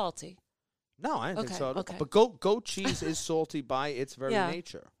was too salty? No, I didn't think Okay, so. okay. But goat cheese is salty by its very Yeah.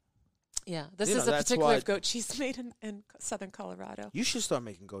 nature. Yeah, this You is know, a that's particular why- goat cheese made in southern Colorado. You should start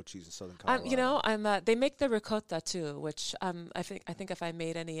making goat cheese in Southern Colorado. You know, they make the ricotta too, which I think if I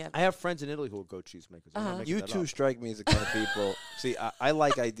made any of I have friends in Italy who are goat cheese makers. I'm not making You that two up. strike me as the kind of people. See, I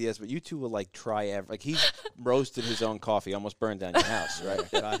like ideas, but you two will like try like he's roasted his own coffee, almost burned down your house, right?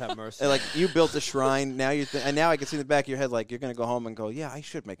 God have mercy. And, like you built a shrine. Now and now I can see in the back of your head like you're gonna go home and go, yeah, I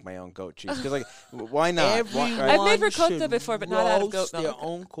should make my own goat cheese because like why not? Everyone Why, I've made ricotta should before, but not out of goat roast their milk.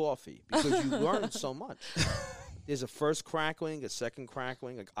 own coffee because you learn so much. There's a first crackling, a second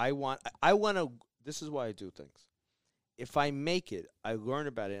crackling. Like I want to. This is why I do things. If I make it, I learn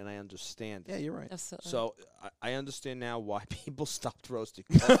about it and I understand it. Yeah, you're right. Absolutely. So I understand now why people stopped roasting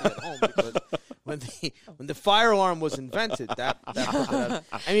coffee at home because when the fire alarm was invented, that put that out.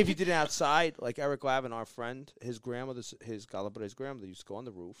 I mean, if you did it outside, like Eric Lavin, our friend, his Calabre's grandmother used to go on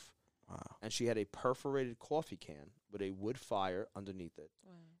the roof, and she had a perforated coffee can with a wood fire underneath it,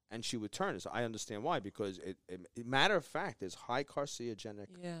 and she would turn it. So I understand why, because matter of fact, there's high carcinogenic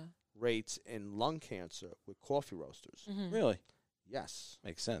rates in lung cancer with coffee roasters. Mm-hmm. Really Yes,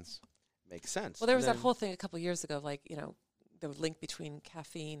 makes sense. makes sense. Well, there was And that whole thing a couple of years ago, like, you know, the link between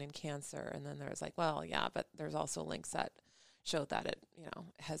caffeine and cancer. And then there was like, well, yeah, but there's also links that show that it, you know,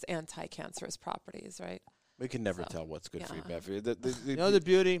 has anti-cancerous properties, right? We can never So, tell what's good for you, yeah. bad for you. you know the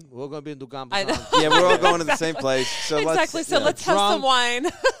beauty? We're going to be in Dugamba. I know. Yeah, we're all going to the same place. So Exactly. So yeah. let's have some Drunk. wine.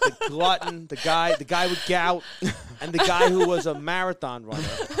 The glutton, the guy with gout, and the guy who was a marathon runner,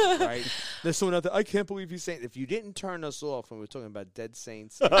 right? There's someone out there, I can't believe he's saying, if you didn't turn us off when we were talking about dead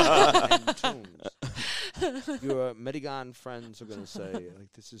saints and tombs, your Medigan friends are going to say,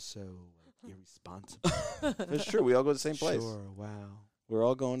 like, this is so irresponsible. It's true. We all go to the same place. Sure, wow. We're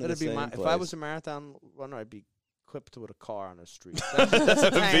all going to the same place. If I was a marathon runner, I'd be clipped with a car on the street. That's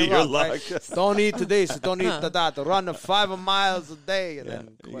the Be your luck. right? Don't eat this, don't eat that. Run 5 miles a day. And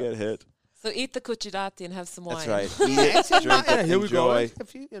then you quit. get hit. So eat the cucirati and have some wine. That's right. Eat it, drink it, Here we go. enjoy.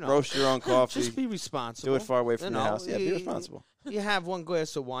 If you know, Roast your own coffee. just be responsible. Do it far away from You your know, house. Yeah, be responsible. You have one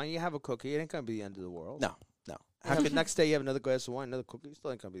glass of wine, you have a cookie, it ain't going to be the end of the world. No. How could next day you have another glass of wine, another cookie, it still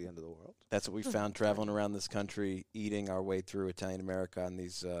ain't going to be the end of the world. That's what we found traveling around this country, eating our way through Italian America on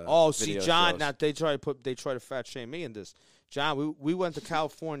these See, video John, shows. now they try to fat shame me in this. John, we went to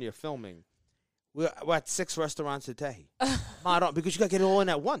California filming. We're at 6 restaurants a day. Because you got to get it all in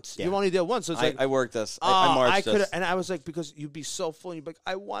at once. Yeah. You're only there once. So it's I worked us. I marched us. And I was like, because you'd be so full, and you'd be like,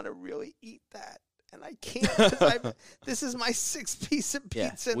 I want to really eat that. And I can't because this is my 6th piece of Yeah,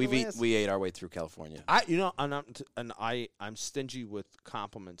 pizza. we ate our way through California. I'm stingy with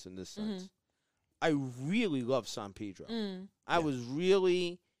compliments in this sense. I really love San Pedro.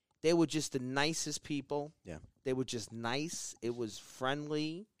 They were just the nicest people. Yeah. They were just nice. It was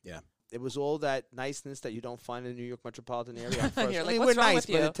friendly. Yeah. It was all that niceness that you don't find in the New York metropolitan area. at first. You're I like, mean, what's we're wrong nice,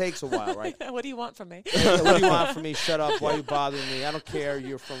 with but you? it takes a while, right? What do you want from me? What do you want from me? Shut up. Why are you bothering me? I don't care.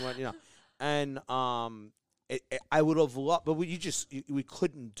 You're from, you know. And I would have loved, but we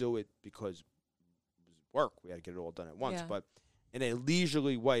couldn't do it because it was work. We had to get it all done at once. Yeah. But in a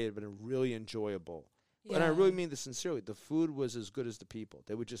leisurely way, it would have been really enjoyable. Yeah. And I really mean this sincerely. The food was as good as the people.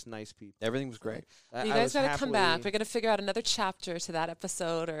 They were just nice people. Everything was great. You guys got to come back. We're going to figure out another chapter to that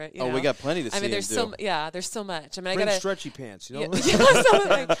episode, or you know. We got plenty to see. I mean, there's and do. there's so much. I mean, Bring I got stretchy pants. You know,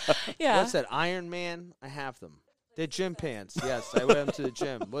 yeah. What's that? Iron Man. I have them. They're gym pants. Yes, I wear them to the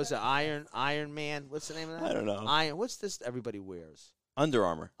gym. What's it? Iron Man. What's the name of that? I don't know. What's this? Everybody wears. Under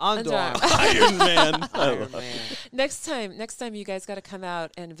Armour. Under Armour. Iron Man. Iron Man. Next time, you guys got to come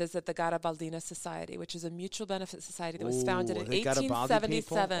out and visit the Garibaldina Society, which is a mutual benefit society that was founded in they Garibaldi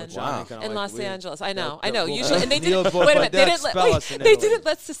people? 1877 Wow. in Los Angeles. I know. Well, Usually, and they Neil didn't. Boy, Wait a minute. They that didn't expel let. us in They Italy. didn't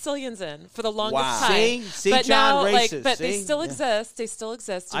let Sicilians in for the longest Wow. time. See, but John, now, racist. but they See? still exist. They still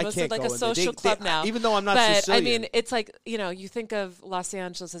exist. I Mostly can't like go a in there. social club now. Even though I'm not but Sicilian. I mean, it's like you think of Los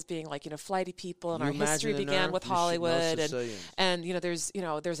Angeles as being like flighty people, and You our history imagine the began nerve? with You should know Hollywood, Sicilians. and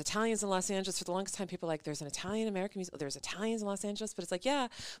there's Italians in Los Angeles for the longest time. People are like there's an Italian American music. There's Italians in Los Angeles, but it's like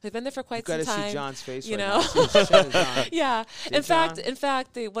we've been there for quite some You time. got to see John's face. You right know? now. See his chin is on. Yeah. See, In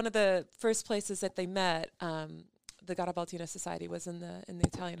fact, John? one of the first places that they met, the Garibaldina Society, was in the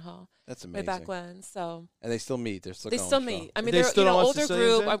Italian Hall. That's Way amazing. back when. So And they still meet. They're still they going still strong. meet. I mean, They they're still don't want older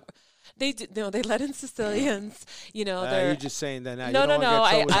Sicilians group. They let in Sicilians. They're you're just saying that now. No, you don't no,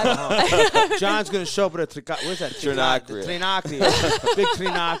 wanna no. get trouble with that, huh? John's going to show up with a what's that? Trinacria. Trinacria. Big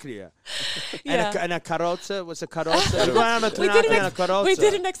Trinacria. Yeah. And a carrozza. What's a carrozza? You're going on a we did Trinacria and a carrozza. we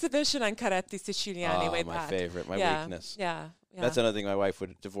did an exhibition on Caretti Siciliani way my back. favorite, my yeah, weakness. Yeah. Yeah. That's another thing. My wife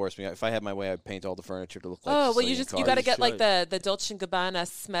would divorce me. If I had my way, I'd paint all the furniture to look like. Oh, well, Sicilian you got to cars. get like the Dolce & Gabbana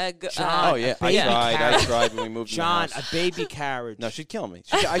Smeg. John, Oh yeah, baby I tried when we moved. John, in the house. a baby carriage. No, she'd kill me.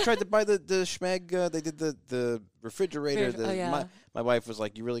 I tried to buy the Schmeg. They did the refrigerator. My wife was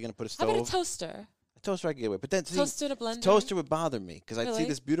like, "You really gonna put a stove?" How about a toaster? A toaster I could get away, but then Toaster in a blender. toaster would bother me because I'd see Really?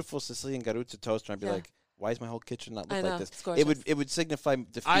 this beautiful Sicilian Garuzza toaster, and I'd be like, "Why is my whole kitchen not look I know, like this?" it's gorgeous. It would signify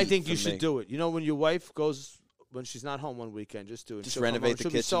defeat. I think you for should me. do it. You know, when your wife goes, when she's not home one weekend, just do it. Just She'll come renovate over. the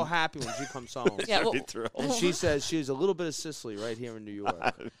She'll be so kitchen. happy when she comes home. Yeah, well, And she says she's a little bit of Sicily right here in New York.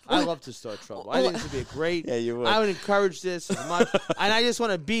 I love to start trouble. I think this would be a great. Yeah, you would. I would encourage this as much, and I just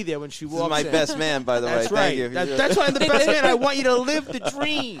want to be there when she This walks is my in. best man, by the way. That's Thank right. you. That's why I'm the best man. I want you to live the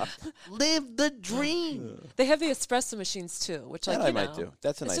dream. Live the dream. they have the espresso machines too, which That like I might do.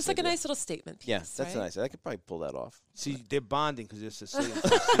 That's a it's nice just like a idea. nice little statement piece. Yeah, that's right? nice. I could probably pull that off. See, they're bonding because they're Sicilian.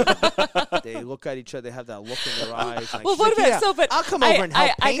 They look at each other. They have that look in their eyes. Like, Well, what "Yeah, about but I'll come over and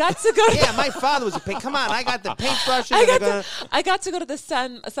help I paint." got to go. Yeah, my father was a paint. Come on, I got the paintbrushes. I got to go to the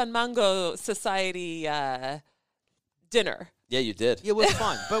San Mango Society dinner. Yeah, you did. Yeah, it was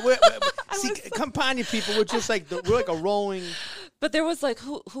fun. But see, Campania people, we're just like we're like a rolling. But there was like,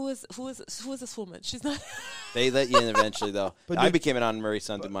 who is this woman? She's not. They let you in eventually, though. But I New- became an honorary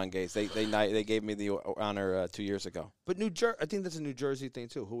son de Mongays. They gave me the honor 2 years ago. But New Jersey, I think that's a New Jersey thing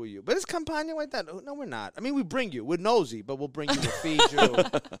too. Who are you? But is Campania like that? No, we're not. I mean, we bring you. We're nosy, but we'll bring you to feed you.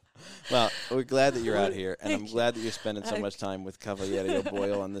 Well, we're glad that you're out here, and I'm Thank you. glad that you're spending so much time with Cavaliere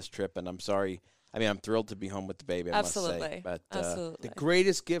Boyle on this trip. And I'm sorry. I mean, I'm thrilled to be home with the baby. I must Absolutely. say, but Absolutely. The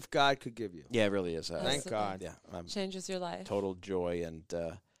greatest gift God could give you. yeah, it really is. Thank Absolutely. God. Yeah, Changes your life. total joy, and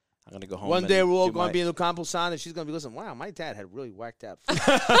I'm gonna go home. One and day we're all do going my- to be in the Campo San, and she's going to be listening. Wow, my dad had really whacked out.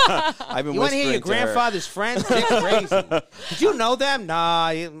 I've been You want to hear your whispering to her. grandfather's friends? They're crazy. Did you know them?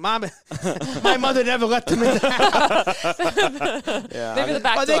 Nah, Mom. My mother never let them in the house. Yeah, Maybe the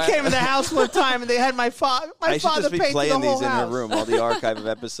back But door. they came in the house one time, and they had my father. My I should father just be painted the playing whole these in house. her room, all the archive of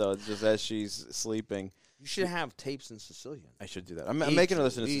episodes, just as she's sleeping. You should have tapes in Sicilian. I should do that. I'm Me making her too,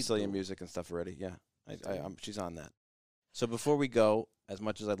 listen to me Sicilian too. music and stuff already. Yeah, she's on that. So before we go, as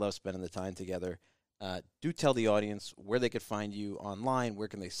much as I love spending the time together, do tell the audience where they could find you online. Where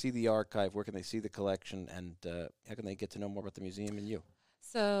can they see the archive? Where can they see the collection? And how can they get to know more about the museum and you?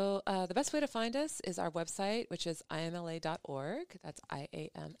 So the best way to find us is our website, which is imla.org. That's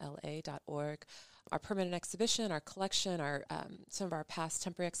IAMLA.org. Our permanent exhibition, our collection, our some of our past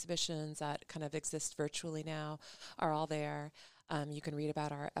temporary exhibitions that kind of exist virtually now are all there. You can read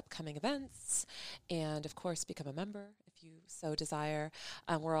about our upcoming events and, of course, become a member if you so desire.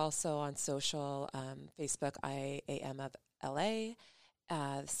 We're also on social, Facebook, IAM of LA,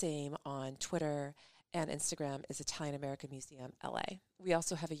 same on Twitter, and Instagram is Italian American Museum LA. We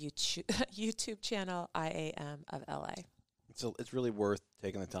also have a YouTube channel, IAM of LA. It's really worth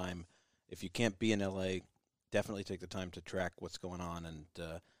taking the time. If you can't be in LA, definitely take the time to track what's going on and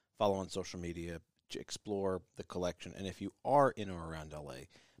follow on social media, explore the collection. And if you are in or around LA,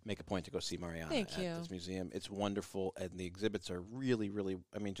 make a point to go see Marianna Thank you. at this museum. It's wonderful, and the exhibits are really, really,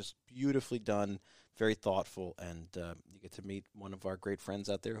 just beautifully done, very thoughtful, and you get to meet one of our great friends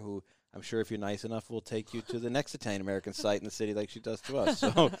out there who I'm sure if you're nice enough will take you to the next Italian-American site in the city like she does to us.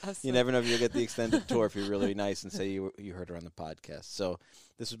 So you never know if you'll get the extended tour if you're really nice and say you heard her on the podcast. So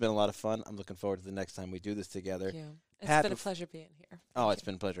this has been a lot of fun. I'm looking forward to the next time we do this together. Thank you. It's Pat, been a pleasure being here. Oh, it's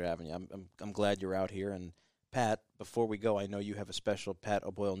been a pleasure having you. I'm glad you're out here. And Pat, before we go, I know you have a special Pat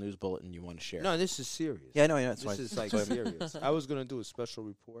O'Boyle news bulletin you want to share. No, this is serious. Yeah, I know. That's This is like serious. I was going to do a special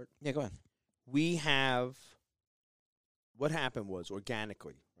report. Yeah, go ahead. We have, what happened was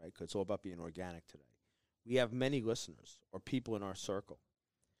organically, right? Because it's all about being organic today. We have many listeners or people in our circle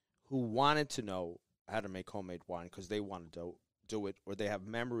who wanted to know how to make homemade wine because they wanted to do it, or they have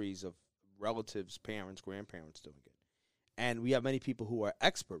memories of relatives, parents, grandparents doing it. And we have many people who are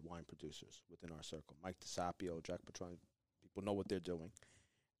expert wine producers within our circle. Mike DeSapio, Jack Petroni, people know what they're doing.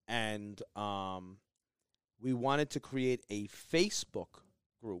 And we wanted to create a Facebook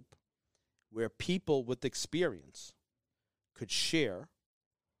group where people with experience could share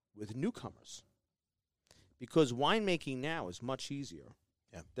with newcomers. Because winemaking now is much easier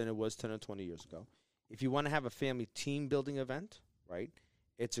than it was 10 or 20 years ago. If you want to have a family team building event, right,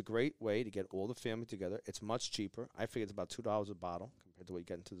 it's a great way to get all the family together. It's much cheaper. I figure it's about $2 a bottle compared to what you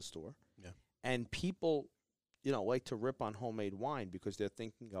get into the store. Yeah. And people, like to rip on homemade wine because they're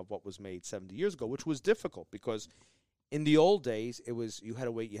thinking of what was made 70 years ago, which was difficult because in the old days, it was you had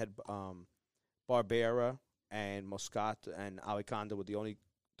to wait. You had Barbera and Moscato and Alicante were the only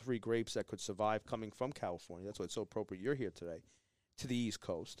 3 grapes that could survive coming from California. That's why it's so appropriate you're here today, to the East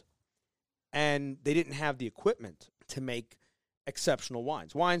Coast. And they didn't have the equipment to make exceptional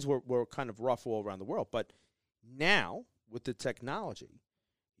wines. Wines were kind of rough all around the world. But now, with the technology,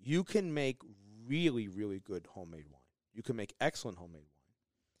 you can make really, really good homemade wine. You can make excellent homemade wine.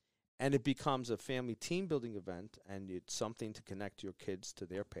 And it becomes a family team-building event, and it's something to connect your kids to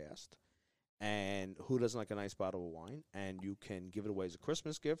their past. And who doesn't like a nice bottle of wine? And you can give it away as a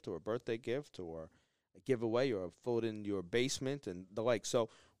Christmas gift or a birthday gift or a giveaway or fill it in your basement and the like. So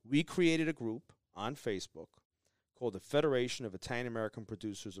we created a group on Facebook called the Federation of Italian-American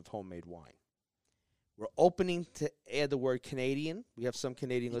Producers of Homemade Wine. We're opening to add the word Canadian. We have some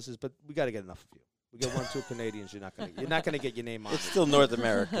Canadian listeners, but we got to get enough of you. We get 1, 2 Canadians. You're not gonna get your name on. It's still North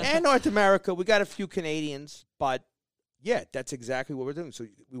America. And North America. We got a few Canadians, but yeah, that's exactly what we're doing. So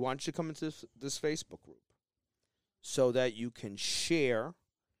we want you to come into this Facebook group so that you can share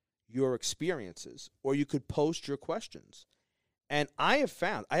your experiences, or you could post your questions. And I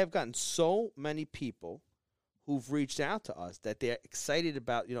have gotten so many people who've reached out to us that they're excited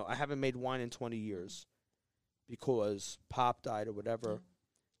about, I haven't made wine in 20 years because Pop died or whatever.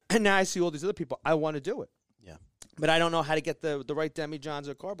 And now I see all these other people. I want to do it. Yeah. But I don't know how to get the right demijohns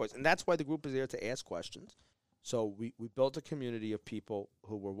or carboys. And that's why the group is there to ask questions. So we built a community of people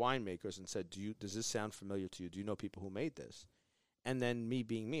who were winemakers and said, does this sound familiar to you? Do you know people who made this? And then me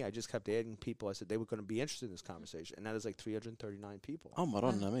being me, I just kept adding people. I said they were going to be interested in this conversation. And that is like 339 people. Oh,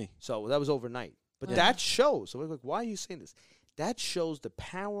 Madonna, So that was overnight. But that shows. So we're like, why are you saying this? That shows the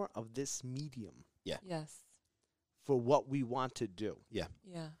power of this medium. Yeah. Yes. For what we want to do. Yeah.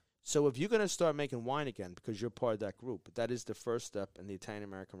 Yeah. So if you're going to start making wine again because you're part of that group, that is the first step in the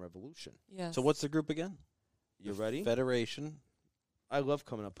Italian-American Revolution. Yes. So what's the group again? You ready? Federation. I love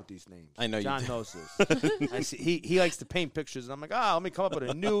coming up with these names. I know you John do. knows this. I see. He likes to paint pictures, and I'm like, let me come up with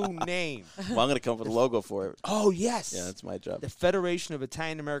a new name. Well, I'm going to come up with a logo for it. Oh, yes. Yeah, that's my job. The Federation of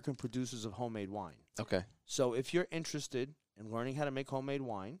Italian-American Producers of Homemade Wine. Okay. So if you're interested in learning how to make homemade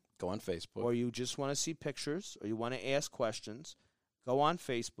wine, Go on Facebook. or you just want to see pictures, or you want to ask questions, go on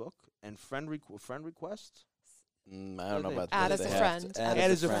Facebook and friend request. I don't know about Add that. as They a have friend. to Add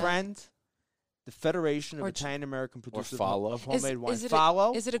as a friend. The Federation of Or Italian-American Producers follow. of Homemade Wine. Is it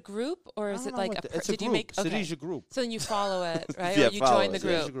Follow. is it a group or I is don't it know like what a it's a did group. you make So okay. these are group. So then you follow it, right? Yeah, or you follow join the it,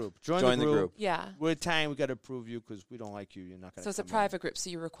 group. yeah. It's a group. Join the group. Yeah. We're Italian. We got to approve you because we don't like you. You're not going to. So it's a private group,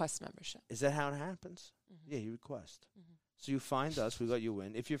 so you request membership. Is that how it happens? Mm-hmm. Yeah, you request. So you find us. We let you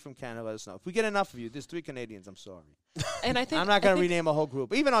in. If you're from Canada, let us know. If we get enough of you, there's 3 Canadians. I'm sorry. And I think I'm not going to I think- rename a whole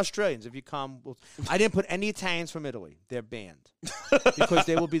group. Even Australians, if you come. I didn't put any Italians from Italy. They're banned. Because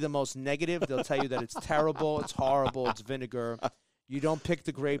they will be the most negative. They'll tell you that it's terrible, it's horrible, it's vinegar. You don't pick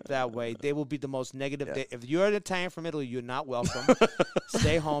the grape that way. They will be the most negative. Yeah. If you're an Italian from Italy, you're not welcome.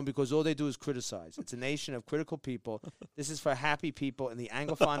 Stay home because all they do is criticize. It's a nation of critical people. This is for happy people in the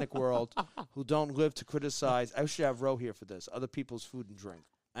Anglophonic world who don't live to criticize. I should have Ro here for this. Other people's food and drink.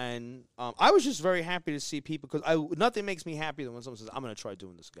 And I was just very happy to see people because nothing makes me happier than when someone says, I'm going to try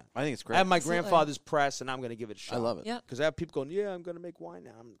doing this again. I think it's I great. have my Absolutely. grandfather's press, and I'm going to give it a shot. I love it. Yeah. Because I have people going, yeah, I'm going to make wine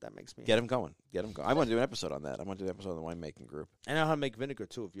now. That makes me Get them going. Get them going. I want to do an episode on that. I want to do an episode on the winemaking group. I know how to make vinegar,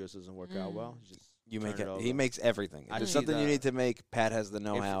 too, if yours doesn't work out well. Just You turn make it it. over. He makes everything. If I there's see something you the- need to make, Pat has the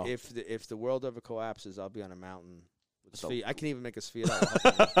know-how. If the world ever collapses, I'll be on a mountain with So- Sfia. I can even make a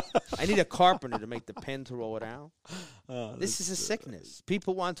Sfia. I need a carpenter to make the pin to roll it out. This is a sickness.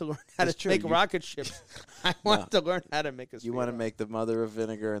 People want to learn how to That's true. make You- rocket ships. I want to learn how to make a Sfia. You want to make the mother of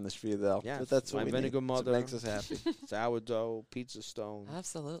vinegar and the Sfidel. Yes, But that's my what we vinegar need. mother. That's what makes us happy. sourdough, pizza stone.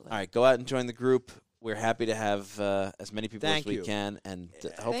 Absolutely. All right, go out and join the group. We're happy to have as many people Thank as we you. can, and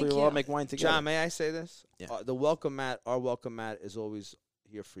hopefully Thank we'll all you. make wine together. John, may I say this? Yeah. The welcome mat, our welcome mat is always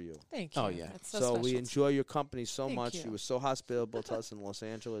here for you. Thank you. Oh, yeah. That's so, So special we to enjoy your company so Thank much. you. You were so hospitable to us in Los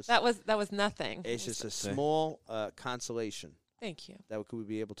Angeles. That was nothing. It's It was- just a small consolation Thank you. that we would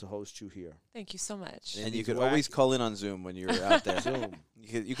be able to host you here. Thank you so much. Yeah. And you It's could wacky. always call in on Zoom when you're out there. Zoom.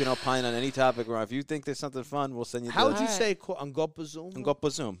 You can opine on any topic, or if you think there's something fun, we'll send you How would the you All say Ngopo Zoom?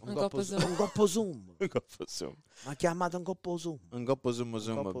 Ngopo Zoom. Ngopo Zoom. Ngopo Zoom. Ngopo Zoom. Ma chiamata Ngopo Zoom. Ngopo Zuma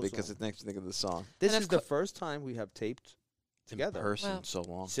Zuma, Ngopo because Zoom. it makes me think of the song. This And of is the first time we have taped In together person, Wow. so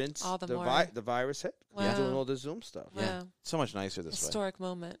long. since All the the, more. the virus hit. Wow. We're doing all the Zoom stuff. Wow. Yeah. So much nicer this way. Historic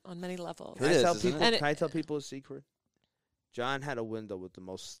moment on many levels. It is, tell isn't it? people, And can I tell people a secret? John had a window with the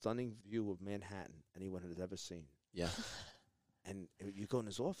most stunning view of Manhattan anyone has ever seen. Yeah. And you go in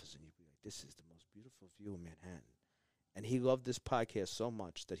his office and you'd be like, this is the most beautiful view of Manhattan. And he loved this podcast so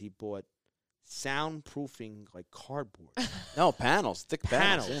much that he bought soundproofing like cardboard No, panels, thick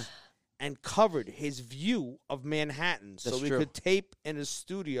panels. panels and covered his view of Manhattan so That's we true. could tape in a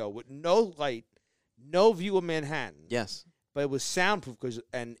studio with no light, no view of Manhattan. Yeah. Yes. But it was soundproof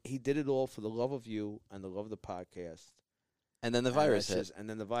and he did it all for the love of you and the love of the podcast. And then the virus hit. And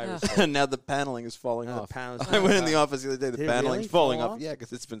then the virus hit. And now the paneling is falling Now the off. panel's I went in the office the other day. The Did it paneling's really falling fall off. off? Yeah,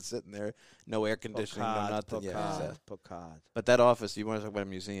 because it's been sitting there. No air conditioning, no nothing. Yeah, Picard. but that office, you want to talk about a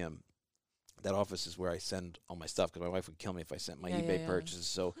museum, that office is where I send all my stuff because my wife would kill me if I sent my eBay purchases.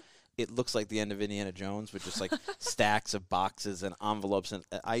 So it looks like the end of Indiana Jones with just like stacks of boxes and envelopes. And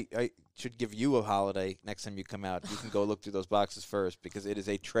I should give you a holiday next time you come out. You can go look through those boxes first because it is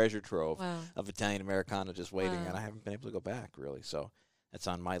a treasure trove of Italian Americana just waiting. And I haven't been able to go back, really. So that's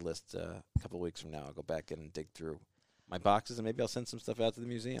on my list a couple of weeks from now. I'll go back in and dig through my boxes, and maybe I'll send some stuff out to the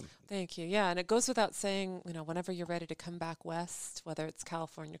museum. Thank you. Yeah, and it goes without saying, whenever you're ready to come back west, whether it's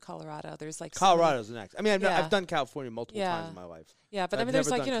California, Colorado, there's like Colorado's next. I mean, I've done California multiple times in my life. Yeah, but I've there's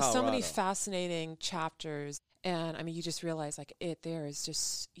never like, done so many Colorado. fascinating chapters. And I mean, you just realize like there is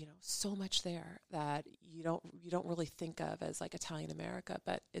just, so much there that you don't really think of as like Italian America,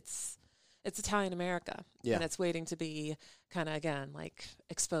 but it's Italian America. Yeah. And it's waiting to be kind of, again, like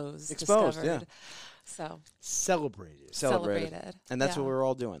exposed, Exposed, discovered. So Celebrated. And that's what we're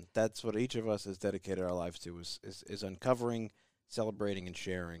all doing. That's what each of us has dedicated our lives to is uncovering, celebrating, and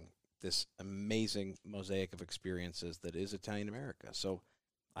sharing this amazing mosaic of experiences that is Italian America. So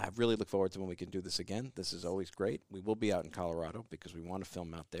I really look forward to when we can do this again. This is always great. We will be out in Colorado because we want to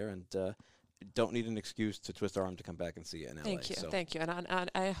film out there, and don't need an excuse to twist our arm to come back and see you in LA. Thank you. And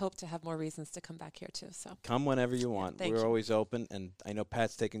I hope to have more reasons to come back here, too. So come whenever you want. Thank We're you. always open, and I know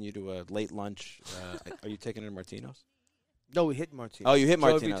Pat's taking you to a late lunch. Are you taking it to Martino's? No, we hit Martino's. Oh, you hit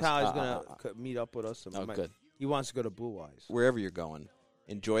Joey Martino's. Vitale's going to meet up with us. Oh, good. He wants to go to Blue Eyes. Wherever you're going,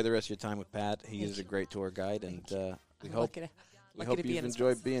 enjoy the rest of your time with Pat. He is a great tour guide, and we hope you've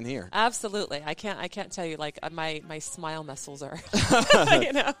enjoyed being here. Absolutely. I can't tell you, like, my smile muscles are,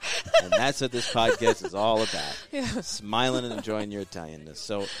 And that's what this podcast is all about, smiling and enjoying your Italianness.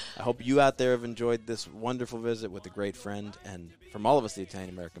 So I hope you out there have enjoyed this wonderful visit with a great friend. And from all of us, the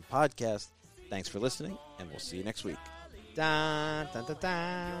Italian American Podcast, thanks for listening, and we'll see you next week. Dun, dun, dun,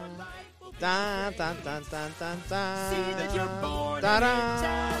 dun. Dun, dun, dun, dun, dun, dun. See that you're born Dun, in dun.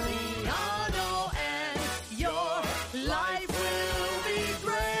 Italian.